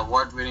seeing an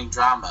award-winning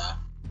drama.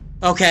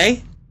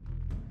 Okay.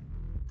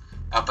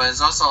 But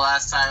it's also the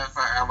last time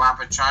for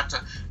Robert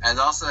Charta, and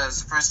also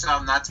it's the first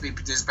film not to be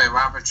produced by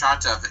Robert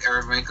Charta,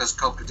 Ern Winkler's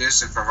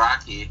co-producer for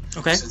Rocky.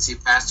 Okay. Since he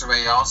passed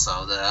away,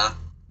 also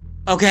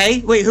Okay.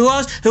 Wait, who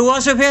else? Who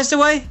also passed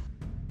away?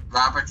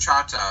 Robert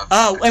Charta.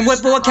 Oh, and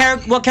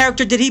what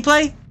character did he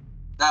play?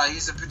 No,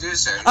 he's a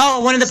producer. Oh,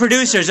 one of the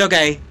producers.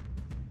 Okay.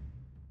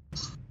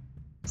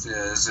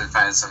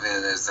 Find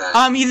something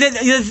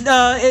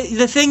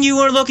the thing you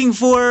were looking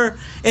for,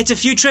 it's a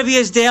few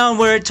trivias down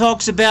where it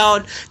talks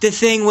about the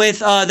thing with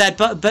that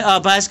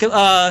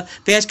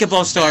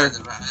basketball star. And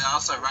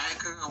also, Ryan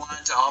Coogler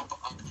wanted to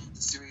upload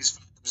the series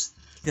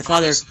the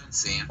father.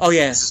 Scene. Oh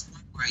yeah. This is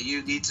where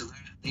you need to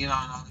lean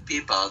on all the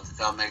people. The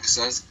filmmaker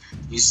says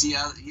you see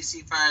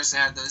first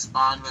had this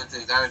bond with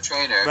the other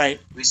trainer. Right.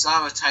 We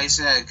saw it with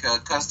Tyson and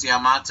Costa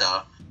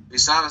Yamato. We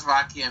saw it with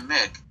Rocky and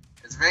Mick.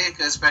 It's a very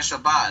good special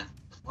bond.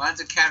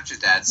 Wanted to capture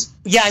that.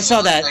 Yeah, I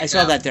saw that. I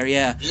saw that there.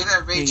 Yeah.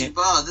 Even Raging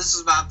Bull. This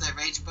is about the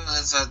Raging Bull.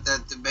 Is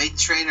the main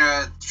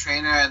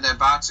trainer and their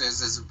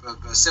boxers is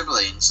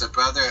siblings,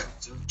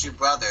 two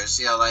brothers.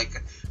 You know,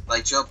 like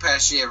Joe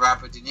Pesci and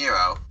Robert De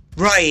Niro.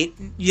 Right.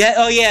 Yeah.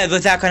 Oh, yeah.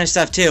 But that kind of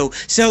stuff too.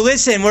 So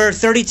listen, we're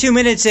 32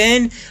 minutes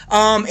in.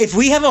 If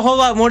we have a whole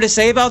lot more to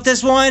say about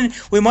this one,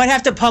 we might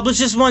have to publish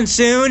this one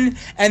soon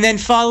and then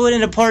follow it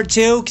into part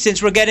 2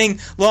 since we're getting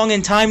long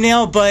in time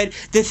now. But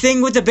the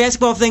thing with the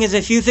basketball thing is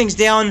a few things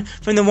down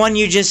from the one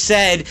you just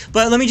said.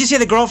 But let me just say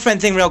the girlfriend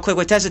thing real quick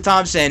with Tessa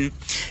Thompson.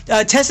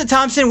 Tessa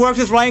Thompson worked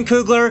with Ryan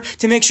Coogler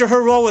to make sure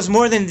her role was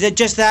more than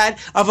just that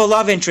of a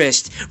love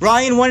interest.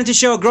 Ryan wanted to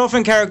show a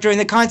girlfriend character in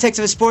the context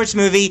of a sports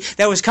movie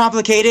that was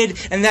complicated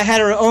and that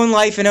had her own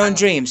life and own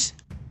dreams.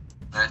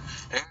 There it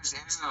is.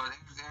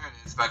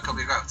 By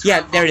Kobe Bryant.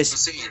 Yeah, there it is.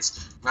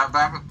 Scenes.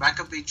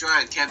 Michael B.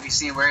 Jordan can't be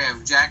seen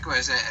wearing Jack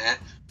was an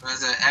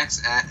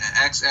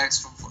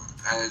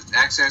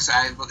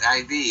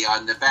XXIV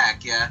on the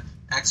back. Yeah,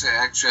 extra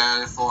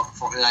for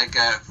like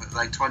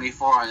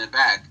 24 on the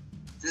back.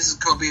 This is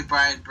Kobe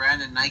Bryant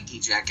branded Nike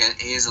jacket.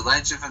 He is a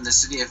legend from the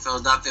city of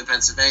Philadelphia,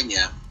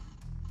 Pennsylvania.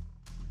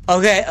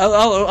 Okay.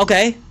 Oh,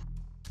 okay.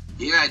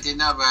 Yeah, I did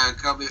know about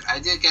Kobe. I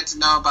did get to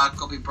know about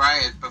Kobe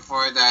Bryant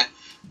before that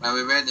when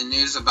we read the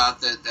news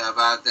about the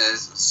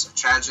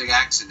tragic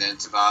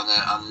accident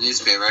on the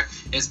newspaper.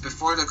 It's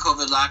before the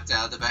COVID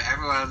lockdown. About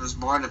everyone was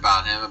mourned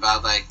about him.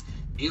 About like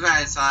you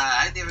guys,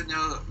 I didn't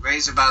even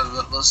raised about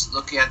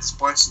looking at the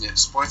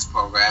sports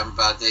program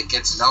about the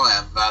get to know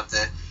him about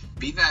the.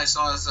 You guys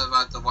saw us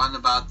about the one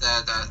about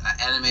the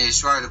animated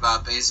short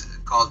about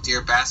called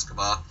Dear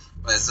Basketball.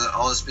 But it's the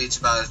old speech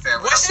about his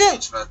farewell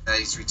speech about that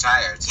he's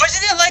retired.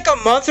 Wasn't it like a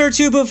month or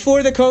two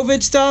before the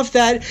COVID stuff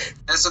that...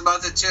 It's a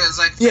month or two. It's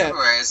like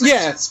February. It's like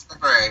since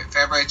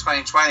February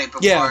 2020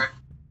 before... Yeah.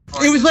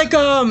 It was like,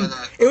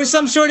 it was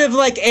some sort of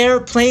like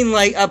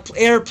airplane-like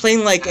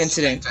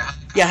incident.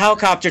 Yeah,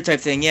 helicopter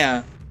type thing,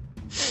 yeah.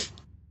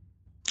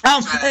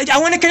 I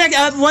want to connect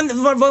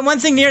one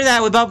thing near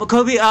that about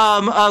Kobe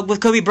with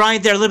Kobe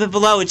Bryant there a little bit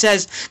below. It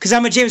says, because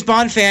I'm a James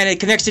Bond fan, it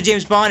connects to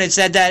James Bond. It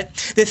said that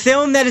the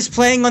film that is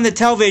playing on the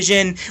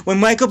television when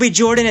Michael B.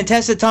 Jordan and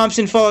Tessa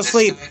Thompson fall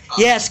asleep.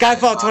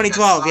 Skyfall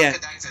 2012. Yeah.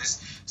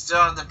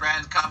 Still the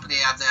brand company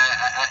of the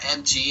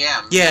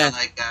MGM. Yeah.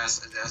 Like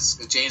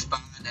James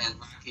Bond and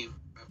Rocky.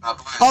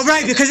 Oh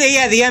right, because the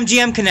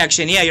MGM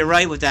connection. Yeah, you're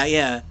right with that.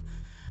 Yeah.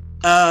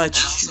 And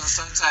also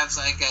sometimes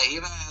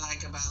even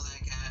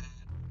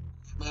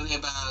movie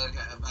about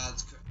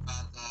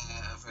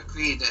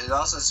Creed, it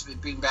also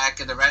bring back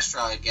in the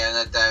restaurant again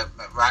at the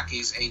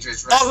Rocky's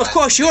Adrian's restaurant. Oh, of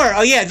course, sure.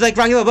 Oh, yeah, like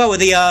Rocky Balboa with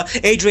the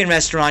Adrian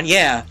restaurant,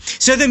 yeah.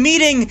 So the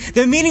meeting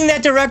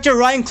that director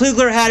Ryan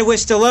Coogler had with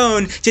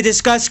Stallone to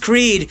discuss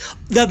Creed,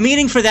 the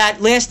meeting for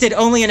that lasted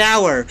only an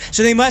hour.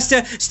 So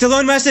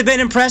Stallone must have been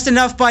impressed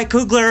enough by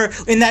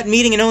Coogler in that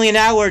meeting in only an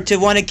hour to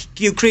want to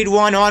do Creed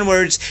 1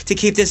 onwards to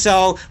keep this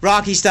all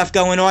Rocky stuff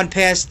going on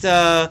past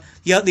the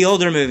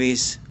older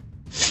movies.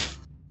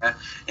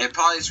 In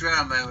Paulie's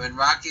room, when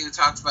Rocky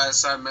talks about his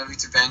son moving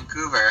to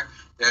Vancouver,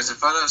 there's a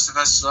photo of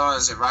Sylvester Stallone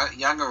as a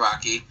younger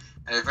Rocky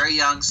and a very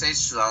young Sage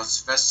Stallone,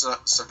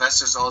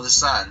 Sylvester's oldest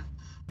son.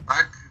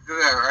 Rocky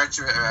urged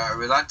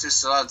reluctant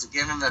Stallone to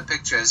give him the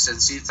picture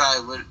since he thought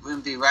it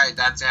wouldn't be right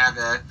not to have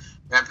a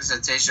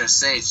representation of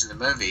Sage in the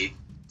movie.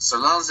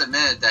 Stallone's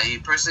admitted that he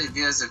personally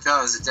views the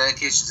film as a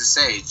dedication to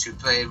Sage, who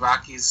played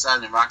Rocky's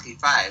son in Rocky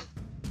V.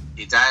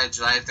 He died on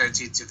July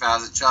 13,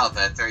 2012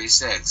 at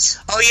 36.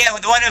 Oh, yeah,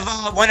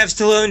 one of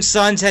Stallone's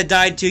sons had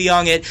died too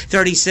young at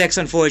 36,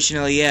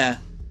 unfortunately, yeah.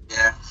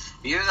 Yeah.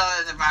 Even though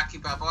in the Rocky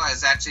Balboa,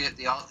 it's actually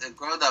the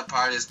grown-up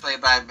part is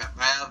played by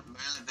Marilyn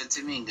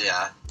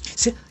Ventimiglia.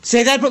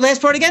 Say that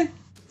last part again?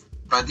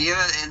 But even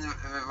in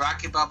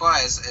Rocky Balboa,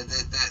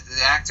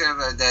 the actor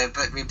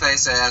that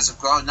replaced it as a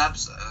grown-up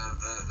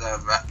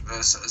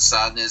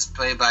son is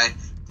played by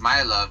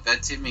Milo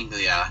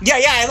Ventimiglia. Yeah,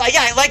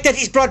 I like that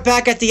he's brought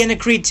back at the end of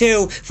Creed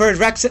 2 for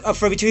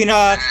between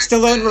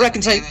Stallone and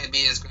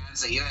reconciliation.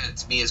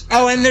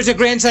 Oh, and there's a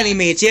grandson he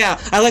meets. Yeah,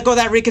 I like all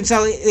that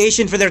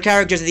reconciliation for their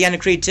characters at the end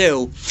of Creed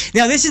 2.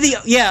 Now this is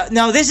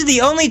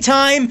the only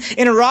time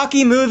in a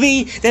Rocky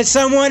movie that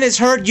someone is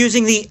heard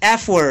using the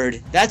F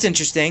word. That's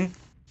interesting.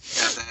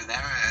 Yeah,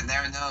 I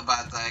never know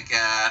about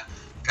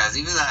because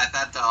even though I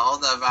thought the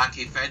older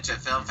Rocky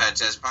film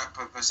franchise,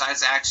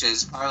 besides action,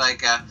 is part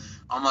like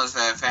almost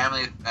a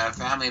family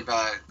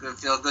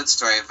feel good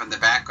story from the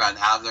background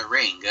out of the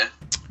ring.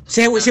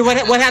 Say what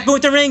happened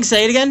with the ring?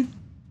 Say it again.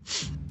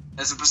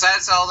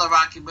 Besides all the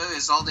Rocky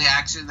movies, all the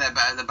action,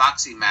 the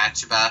boxing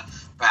match, but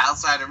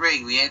outside the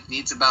ring, we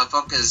need to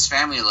focus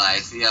family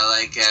life. To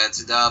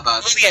know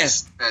about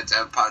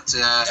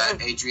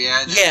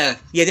Adrian. Yeah,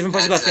 different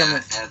parts about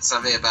family. And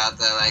something about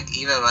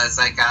even when it's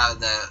out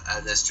in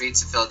the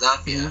streets of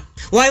Philadelphia.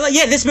 Mm-hmm. Well,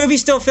 this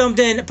movie's still filmed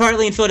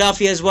partly in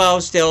Philadelphia as well,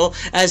 still,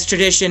 as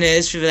tradition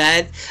is for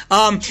that.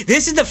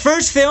 This is the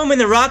first film in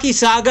the Rocky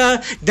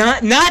saga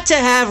not to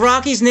have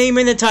Rocky's name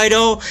in the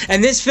title,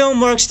 and this film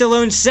marks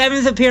Stallone's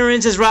 7th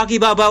appearance as Rocky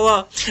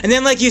Balboa. And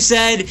then, like you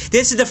said,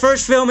 this is the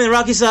first film in the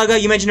Rocky saga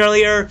you mentioned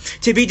earlier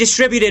to be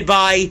distributed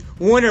by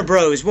Warner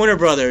Brothers.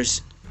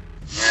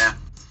 Yeah.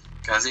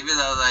 Because even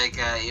though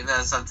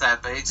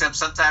sometimes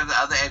the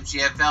other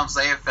MGM films,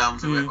 later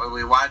films, where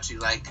we watch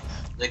like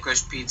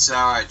Licorice Pizza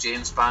or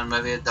James Bond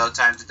movie, No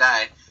Time to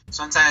Die,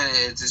 sometimes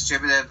it's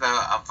distributed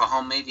for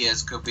home media.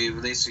 It could be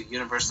released through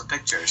Universal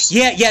Pictures.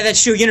 Yeah,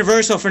 that's true.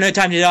 Universal for No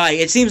Time to Die.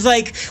 It seems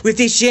like with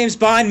these James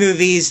Bond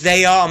movies,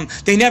 they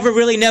never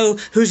really know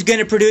who's going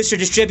to produce or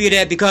distribute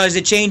it because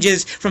it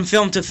changes from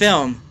film to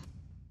film.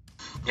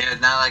 Yeah,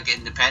 not like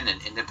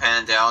independent,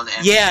 their own.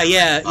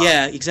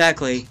 Yeah,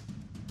 exactly.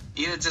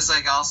 Even just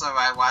also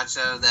I watched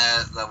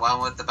the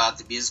one about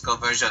the musical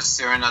version of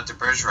Cyrano de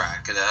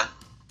Bergerac.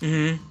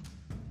 Mm-hmm.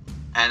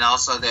 And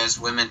also there's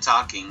women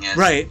talking.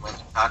 Right.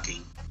 Women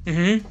talking.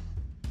 Mm-hmm.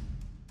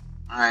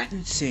 All right.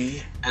 Let's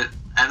see.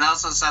 And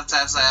also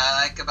sometimes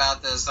I like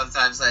about this.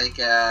 Sometimes that's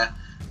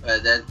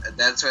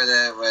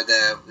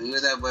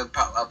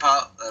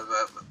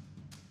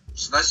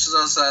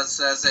Sylvester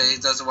says that he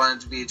doesn't want him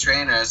to be a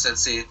trainer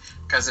since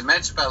because I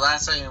mentioned about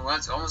last time he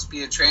wants to almost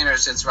be a trainer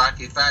since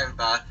Rocky V.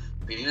 But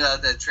you know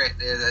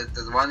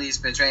the one he's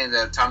been training,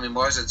 Tommy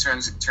Morrison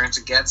turns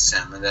against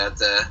him, and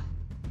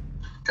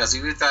because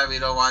we thought we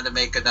don't want to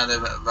make another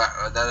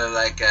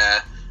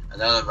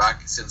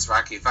Rocky since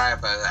Rocky V,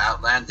 but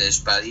outlandish.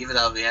 But even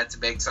though we had to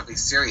make something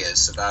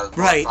serious about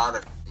right.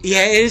 Father.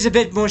 Yeah, it is a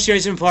bit more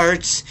serious in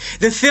parts.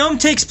 The film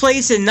takes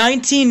place in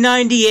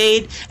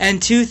 1998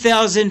 and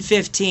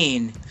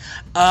 2015.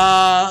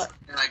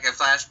 Like a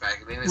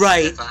flashback. Maybe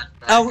right.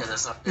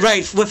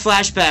 Right, with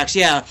flashbacks,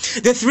 yeah.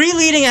 The 3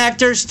 leading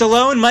actors,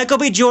 Stallone, Michael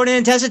B. Jordan,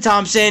 and Tessa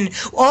Thompson,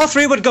 all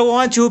 3 would go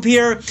on to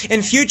appear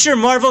in future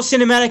Marvel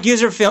Cinematic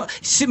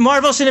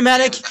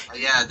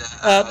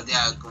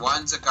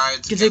one's a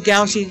Guardians of the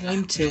Galaxy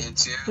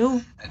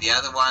 2. And the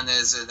other one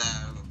is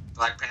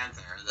Black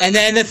Panther. And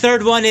then the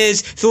third one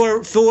is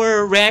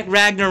Thor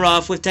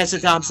Ragnarok with Tessa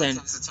Thompson.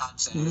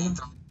 Mm-hmm.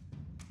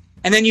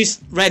 And then you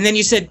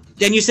said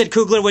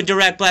Coogler would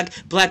direct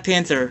Black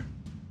Panther.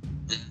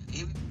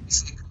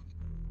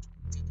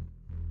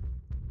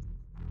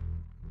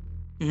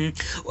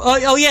 Mm-hmm.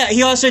 Oh yeah,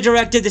 he also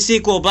directed the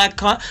sequel, Black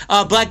Panther: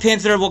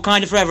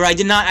 Wakanda Forever. I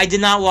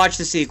did not watch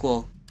the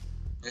sequel.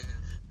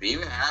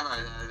 Even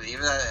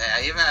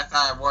I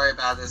thought I'd worry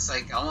about this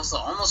almost a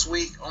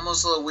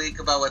little week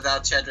about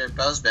without Chadwick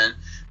Boseman.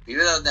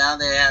 Even though now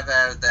they have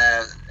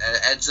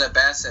Angela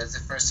Bassett as the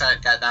first time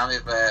got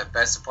nominated for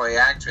Best Supporting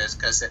Actress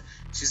because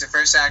she's the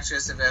first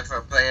actress to ever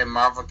play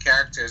Marvel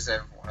characters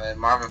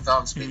Marvel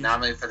films to be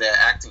nominated for their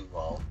acting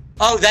role.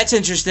 Oh, that's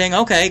interesting.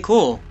 Okay,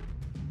 cool.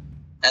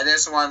 And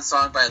there's one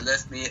song by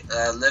 "Lift Me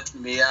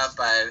Up"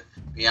 by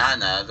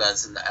Rihanna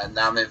that's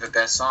nominated for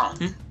best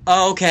song.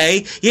 Oh,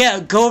 okay. Yeah,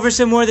 go over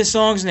some more of the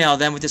songs now,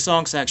 then, with the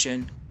song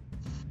section.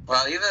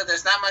 Well, even though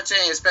there's not much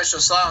any special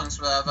songs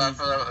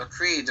for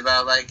Creed,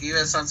 about like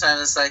even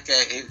sometimes it's like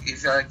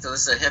if you like to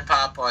listen to hip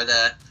hop or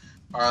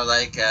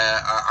like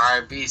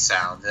R&B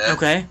sound.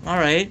 Okay, all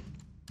right.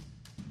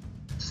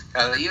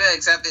 Even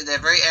except at the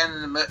very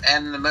end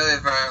of the movie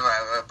for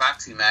a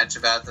boxing match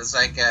about this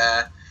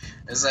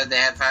it's like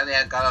they finally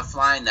got a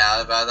fly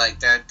now about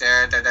like in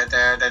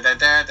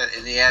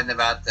the end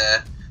about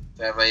the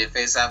when you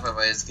face off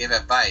when he's giving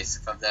advice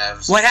from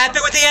the. What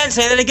happened with the end?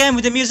 Say that again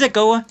with the music.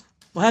 Go.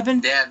 What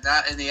happened? Yeah,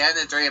 in the end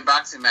during a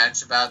boxing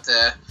match about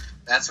the.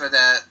 That's where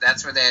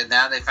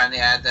they finally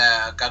had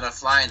Gonna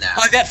Fly now.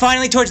 Oh, that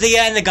finally towards the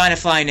end, the Gonna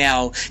Fly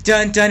now.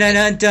 Dun dun dun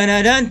dun dun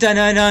dun dun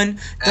dun dun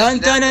dun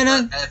dun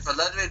dun. And for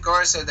Ludwig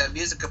Göransson, the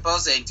music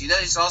composer, do you know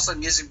he's also a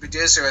music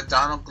producer with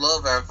Donald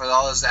Glover for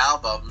all his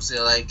albums?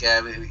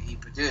 He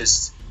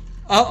produced.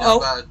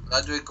 About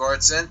Ludwig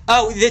Göransson.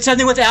 Oh, did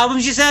something with the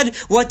albums? You said.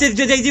 What did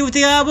they do with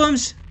the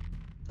albums?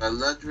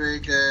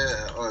 Ludwig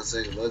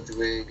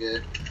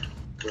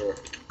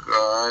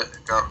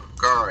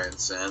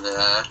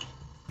Göransson.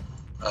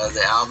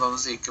 The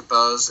albums he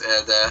composed,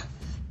 and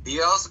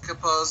he also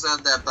composed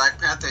the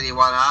Black Panther. He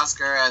won an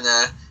Oscar,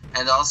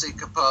 and also he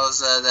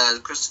composed the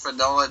Christopher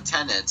Nolan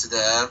Tenet.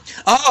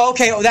 Oh,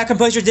 okay. Oh, that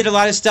composer did a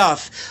lot of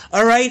stuff.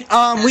 All right.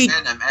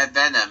 Venom. And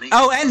Venom.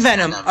 Oh,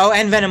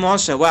 and Venom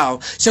also. Wow.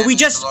 So we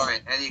just.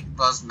 And he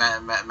composed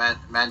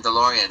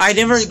Mandalorian. I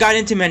never got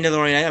into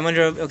Mandalorian. I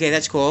wonder. Okay,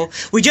 that's cool.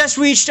 We just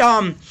reached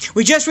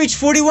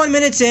 41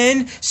 minutes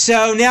in.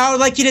 So now I'd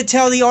like you to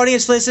tell the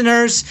audience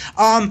listeners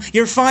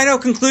your final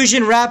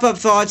conclusion, wrap up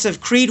thoughts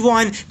of Creed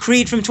 1,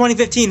 Creed from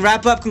 2015.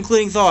 Wrap up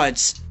concluding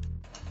thoughts.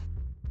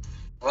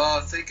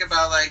 Well, think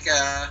about when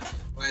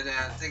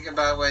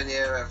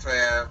you for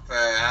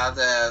how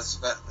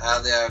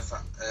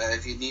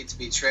if you need to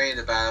be trained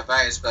about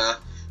advice, but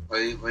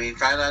when you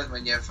find out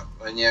when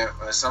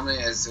somebody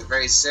is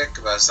very sick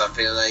about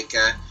something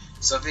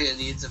something that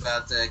needs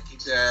about to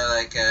keep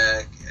their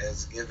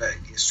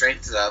give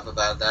strength up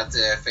about not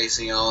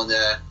facing your own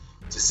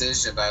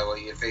decision about what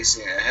you're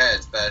facing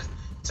ahead, but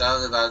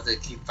tell them about to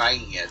keep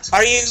fighting it.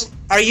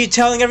 Are you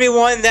telling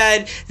everyone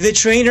that the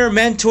trainer,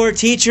 mentor,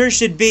 teacher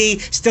should be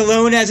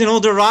Stallone as an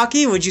older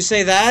Rocky? Would you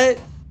say that?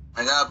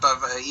 I know, but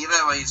even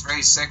when he's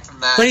very sick from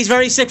that. But he's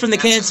very sick from the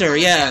cancer.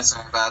 Yeah.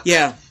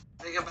 Yeah.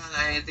 Think about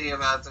anything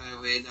about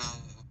when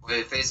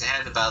you face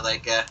ahead about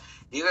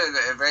even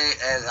very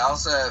and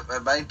also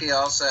it might be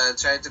also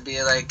trying to be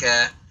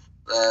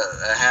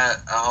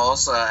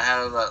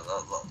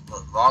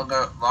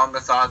longer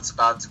thoughts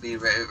about to be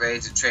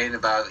ready to train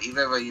about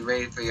even when you're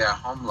ready for your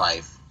home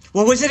life.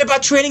 What was it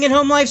about training in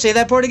home life? Say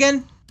that part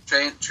again.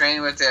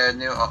 Train with a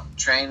new owner.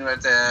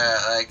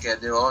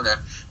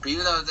 But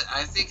even though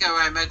I think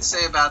what I meant to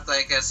say about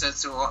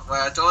since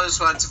I always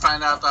wanted to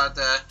find out about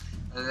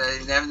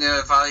he never knew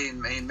if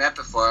he met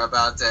before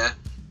about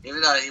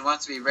even though he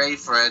wants to be ready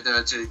for it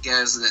to get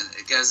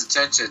his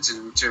attention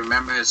to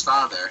remember his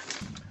father.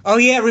 Oh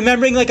yeah,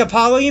 remembering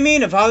Apollo, you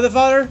mean? Apollo the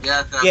father?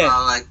 Yeah,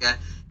 Apollo,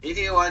 if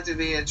you want to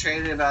be a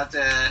trainer about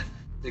to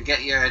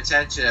get your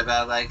attention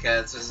about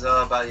this is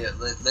all about your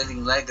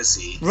living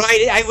legacy.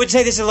 Right, I would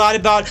say this is a lot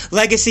about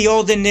legacy,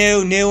 old and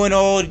new and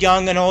old,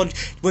 young and old,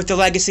 with the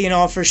legacy and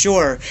all for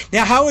sure.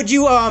 Now, how would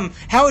you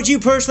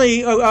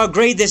personally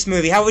grade this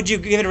movie? How would you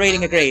give it a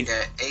rating, a grade?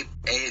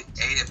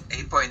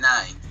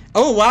 8.9.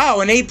 Oh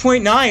wow, an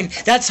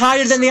 8.9. That's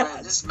higher than the.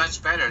 This is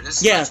much better.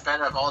 This is much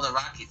better of all the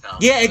Rocky films.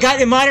 Yeah,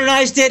 it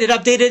modernized it. It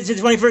updated it to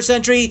the 21st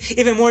century,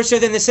 even more so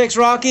than the 6th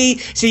Rocky.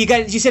 So you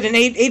said an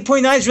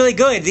 8.9 is really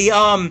good. The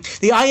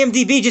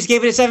IMDb just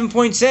gave it a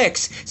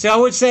 7.6. So I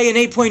would say an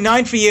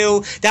 8.9 for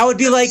you. That would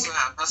be much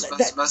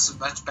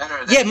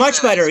better. Yeah,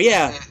 much better.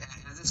 Yeah.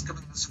 This could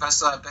be his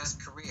best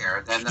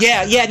career.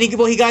 Yeah. And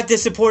he got the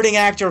supporting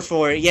actor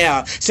for it.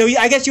 Yeah. So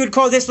I guess you would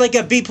call this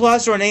a B+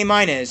 or an A-.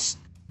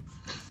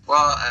 Well,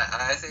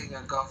 I think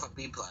I'll go for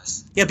B+.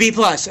 Yeah, B+, a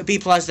B+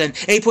 then.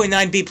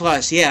 8.9 B+,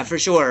 yeah, for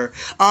sure.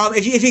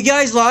 If you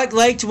guys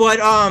liked what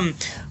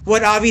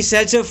Avi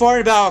said so far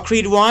about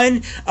Creed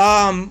 1,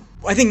 I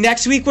think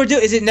next week we're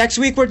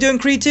doing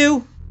Creed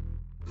 2?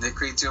 The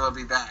Creed 2 will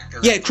be back.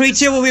 Yeah, Creed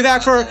 2 will be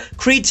back for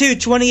Creed 2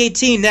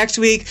 2018 next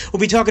week.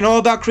 We'll be talking all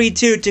about Creed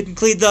 2 to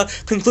conclude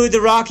the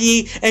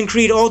Rocky and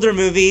Creed older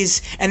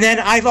movies. And then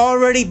I've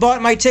already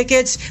bought my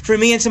tickets for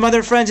me and some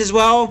other friends as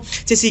well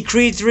to see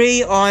Creed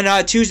 3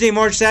 on Tuesday,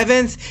 March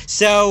 7th.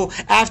 So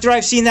after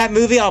I've seen that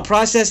movie, I'll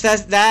process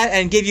that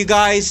and give you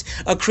guys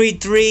a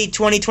Creed 3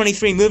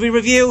 2023 movie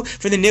review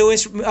for the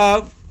newest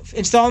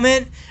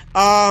installment.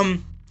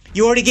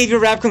 You already gave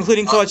your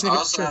concluding thoughts.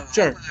 Also,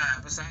 sure.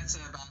 Besides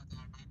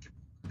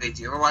do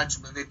you ever watch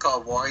a movie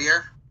called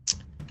Warrior?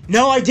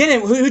 No, I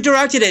didn't. Who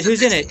directed it?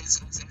 Who's in it?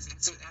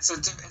 It's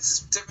a different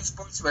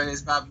sports movie.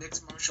 It's about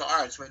mixed martial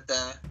arts with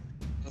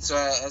It's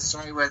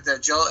starting with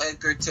Joel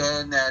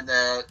Edgerton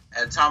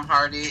and Tom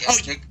Hardy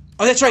and Nick.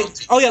 Oh, that's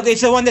right. Oh, yeah,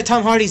 it's the one that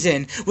Tom Hardy's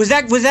in. Was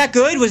that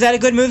good? Was that a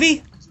good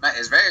movie?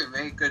 It's a very,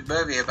 very good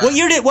movie. What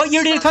year did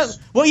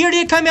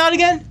it come out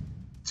again?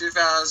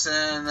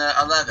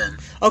 2011.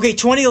 Okay,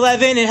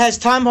 2011. It has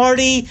Tom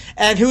Hardy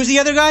and who's the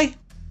other guy?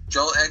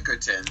 Joel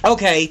Edgerton.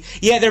 Okay,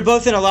 yeah, they're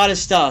both in a lot of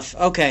stuff.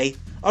 Okay,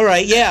 all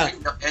right, yeah.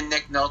 And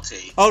Nick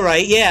Nolte. All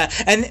right, yeah,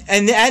 and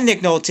Nick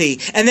Nolte,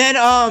 and then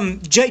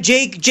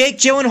Jake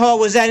Gyllenhaal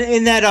was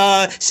in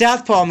that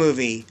Southpaw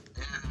movie.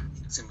 Yeah,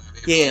 it's a movie.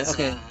 Yeah,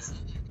 okay.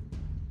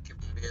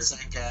 It's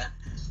like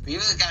we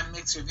really got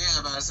mixed review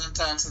about it.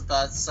 Sometimes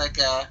it's like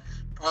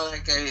probably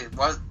like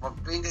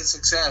being a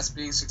success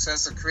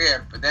in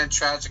career, but then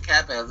tragic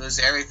happen, lose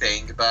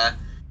everything. But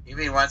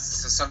even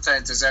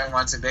sometimes everyone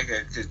wants to make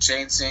a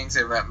change things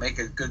to make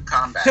a good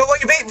comeback. So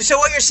what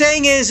you're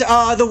saying is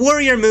the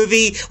Warrior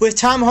movie with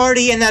Tom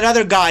Hardy and that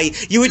other guy.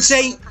 You would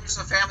say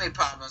personal family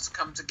problems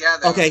come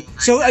together. Okay,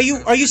 so are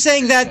you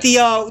saying that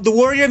the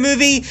Warrior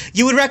movie,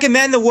 you would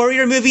recommend the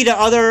Warrior movie to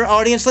other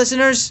audience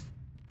listeners?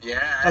 Yeah,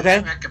 okay.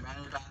 I recommend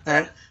it about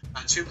that.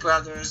 Right. Two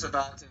brothers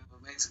about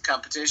who makes a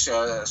competition,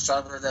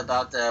 struggling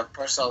about the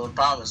personal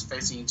problems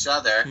facing each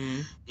other.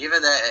 Mm-hmm.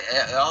 Even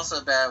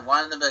also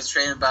one of them is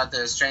trained about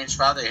the strange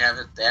father he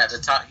has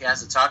to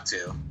talk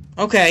to.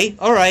 Okay,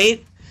 all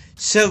right.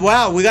 So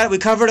wow, we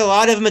covered a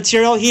lot of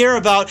material here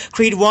about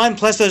Creed 1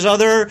 plus those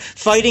other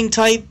fighting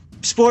type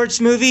sports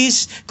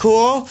movies.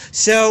 Cool.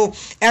 So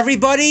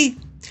everybody,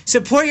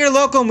 support your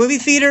local movie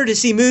theater to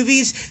see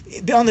movies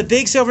on the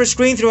big silver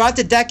screen throughout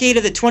the decade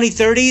of the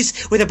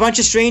 2030s with a bunch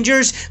of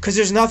strangers, because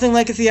there's nothing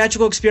like a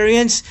theatrical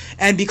experience.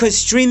 And because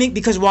streaming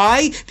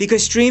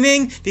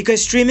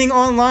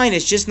online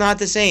is just not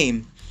the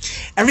same.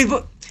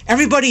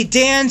 Everybody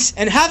dance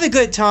and have a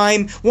good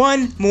time.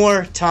 One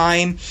more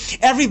time.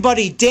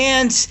 Everybody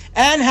dance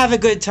and have a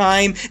good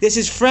time. This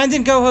is friend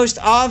and co-host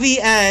Avi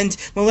and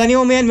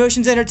Millennial Man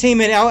Motions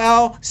Entertainment,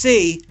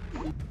 LLC.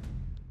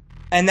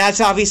 And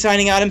that's Avi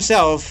signing out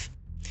himself.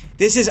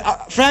 This is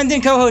friend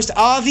and co-host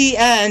Avi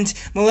and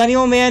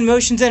Millennial Man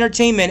Motions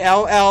Entertainment,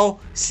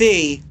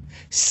 LLC.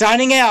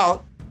 Signing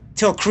out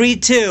till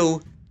Creed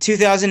 2,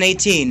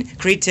 2018.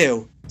 Creed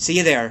 2. See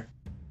you there.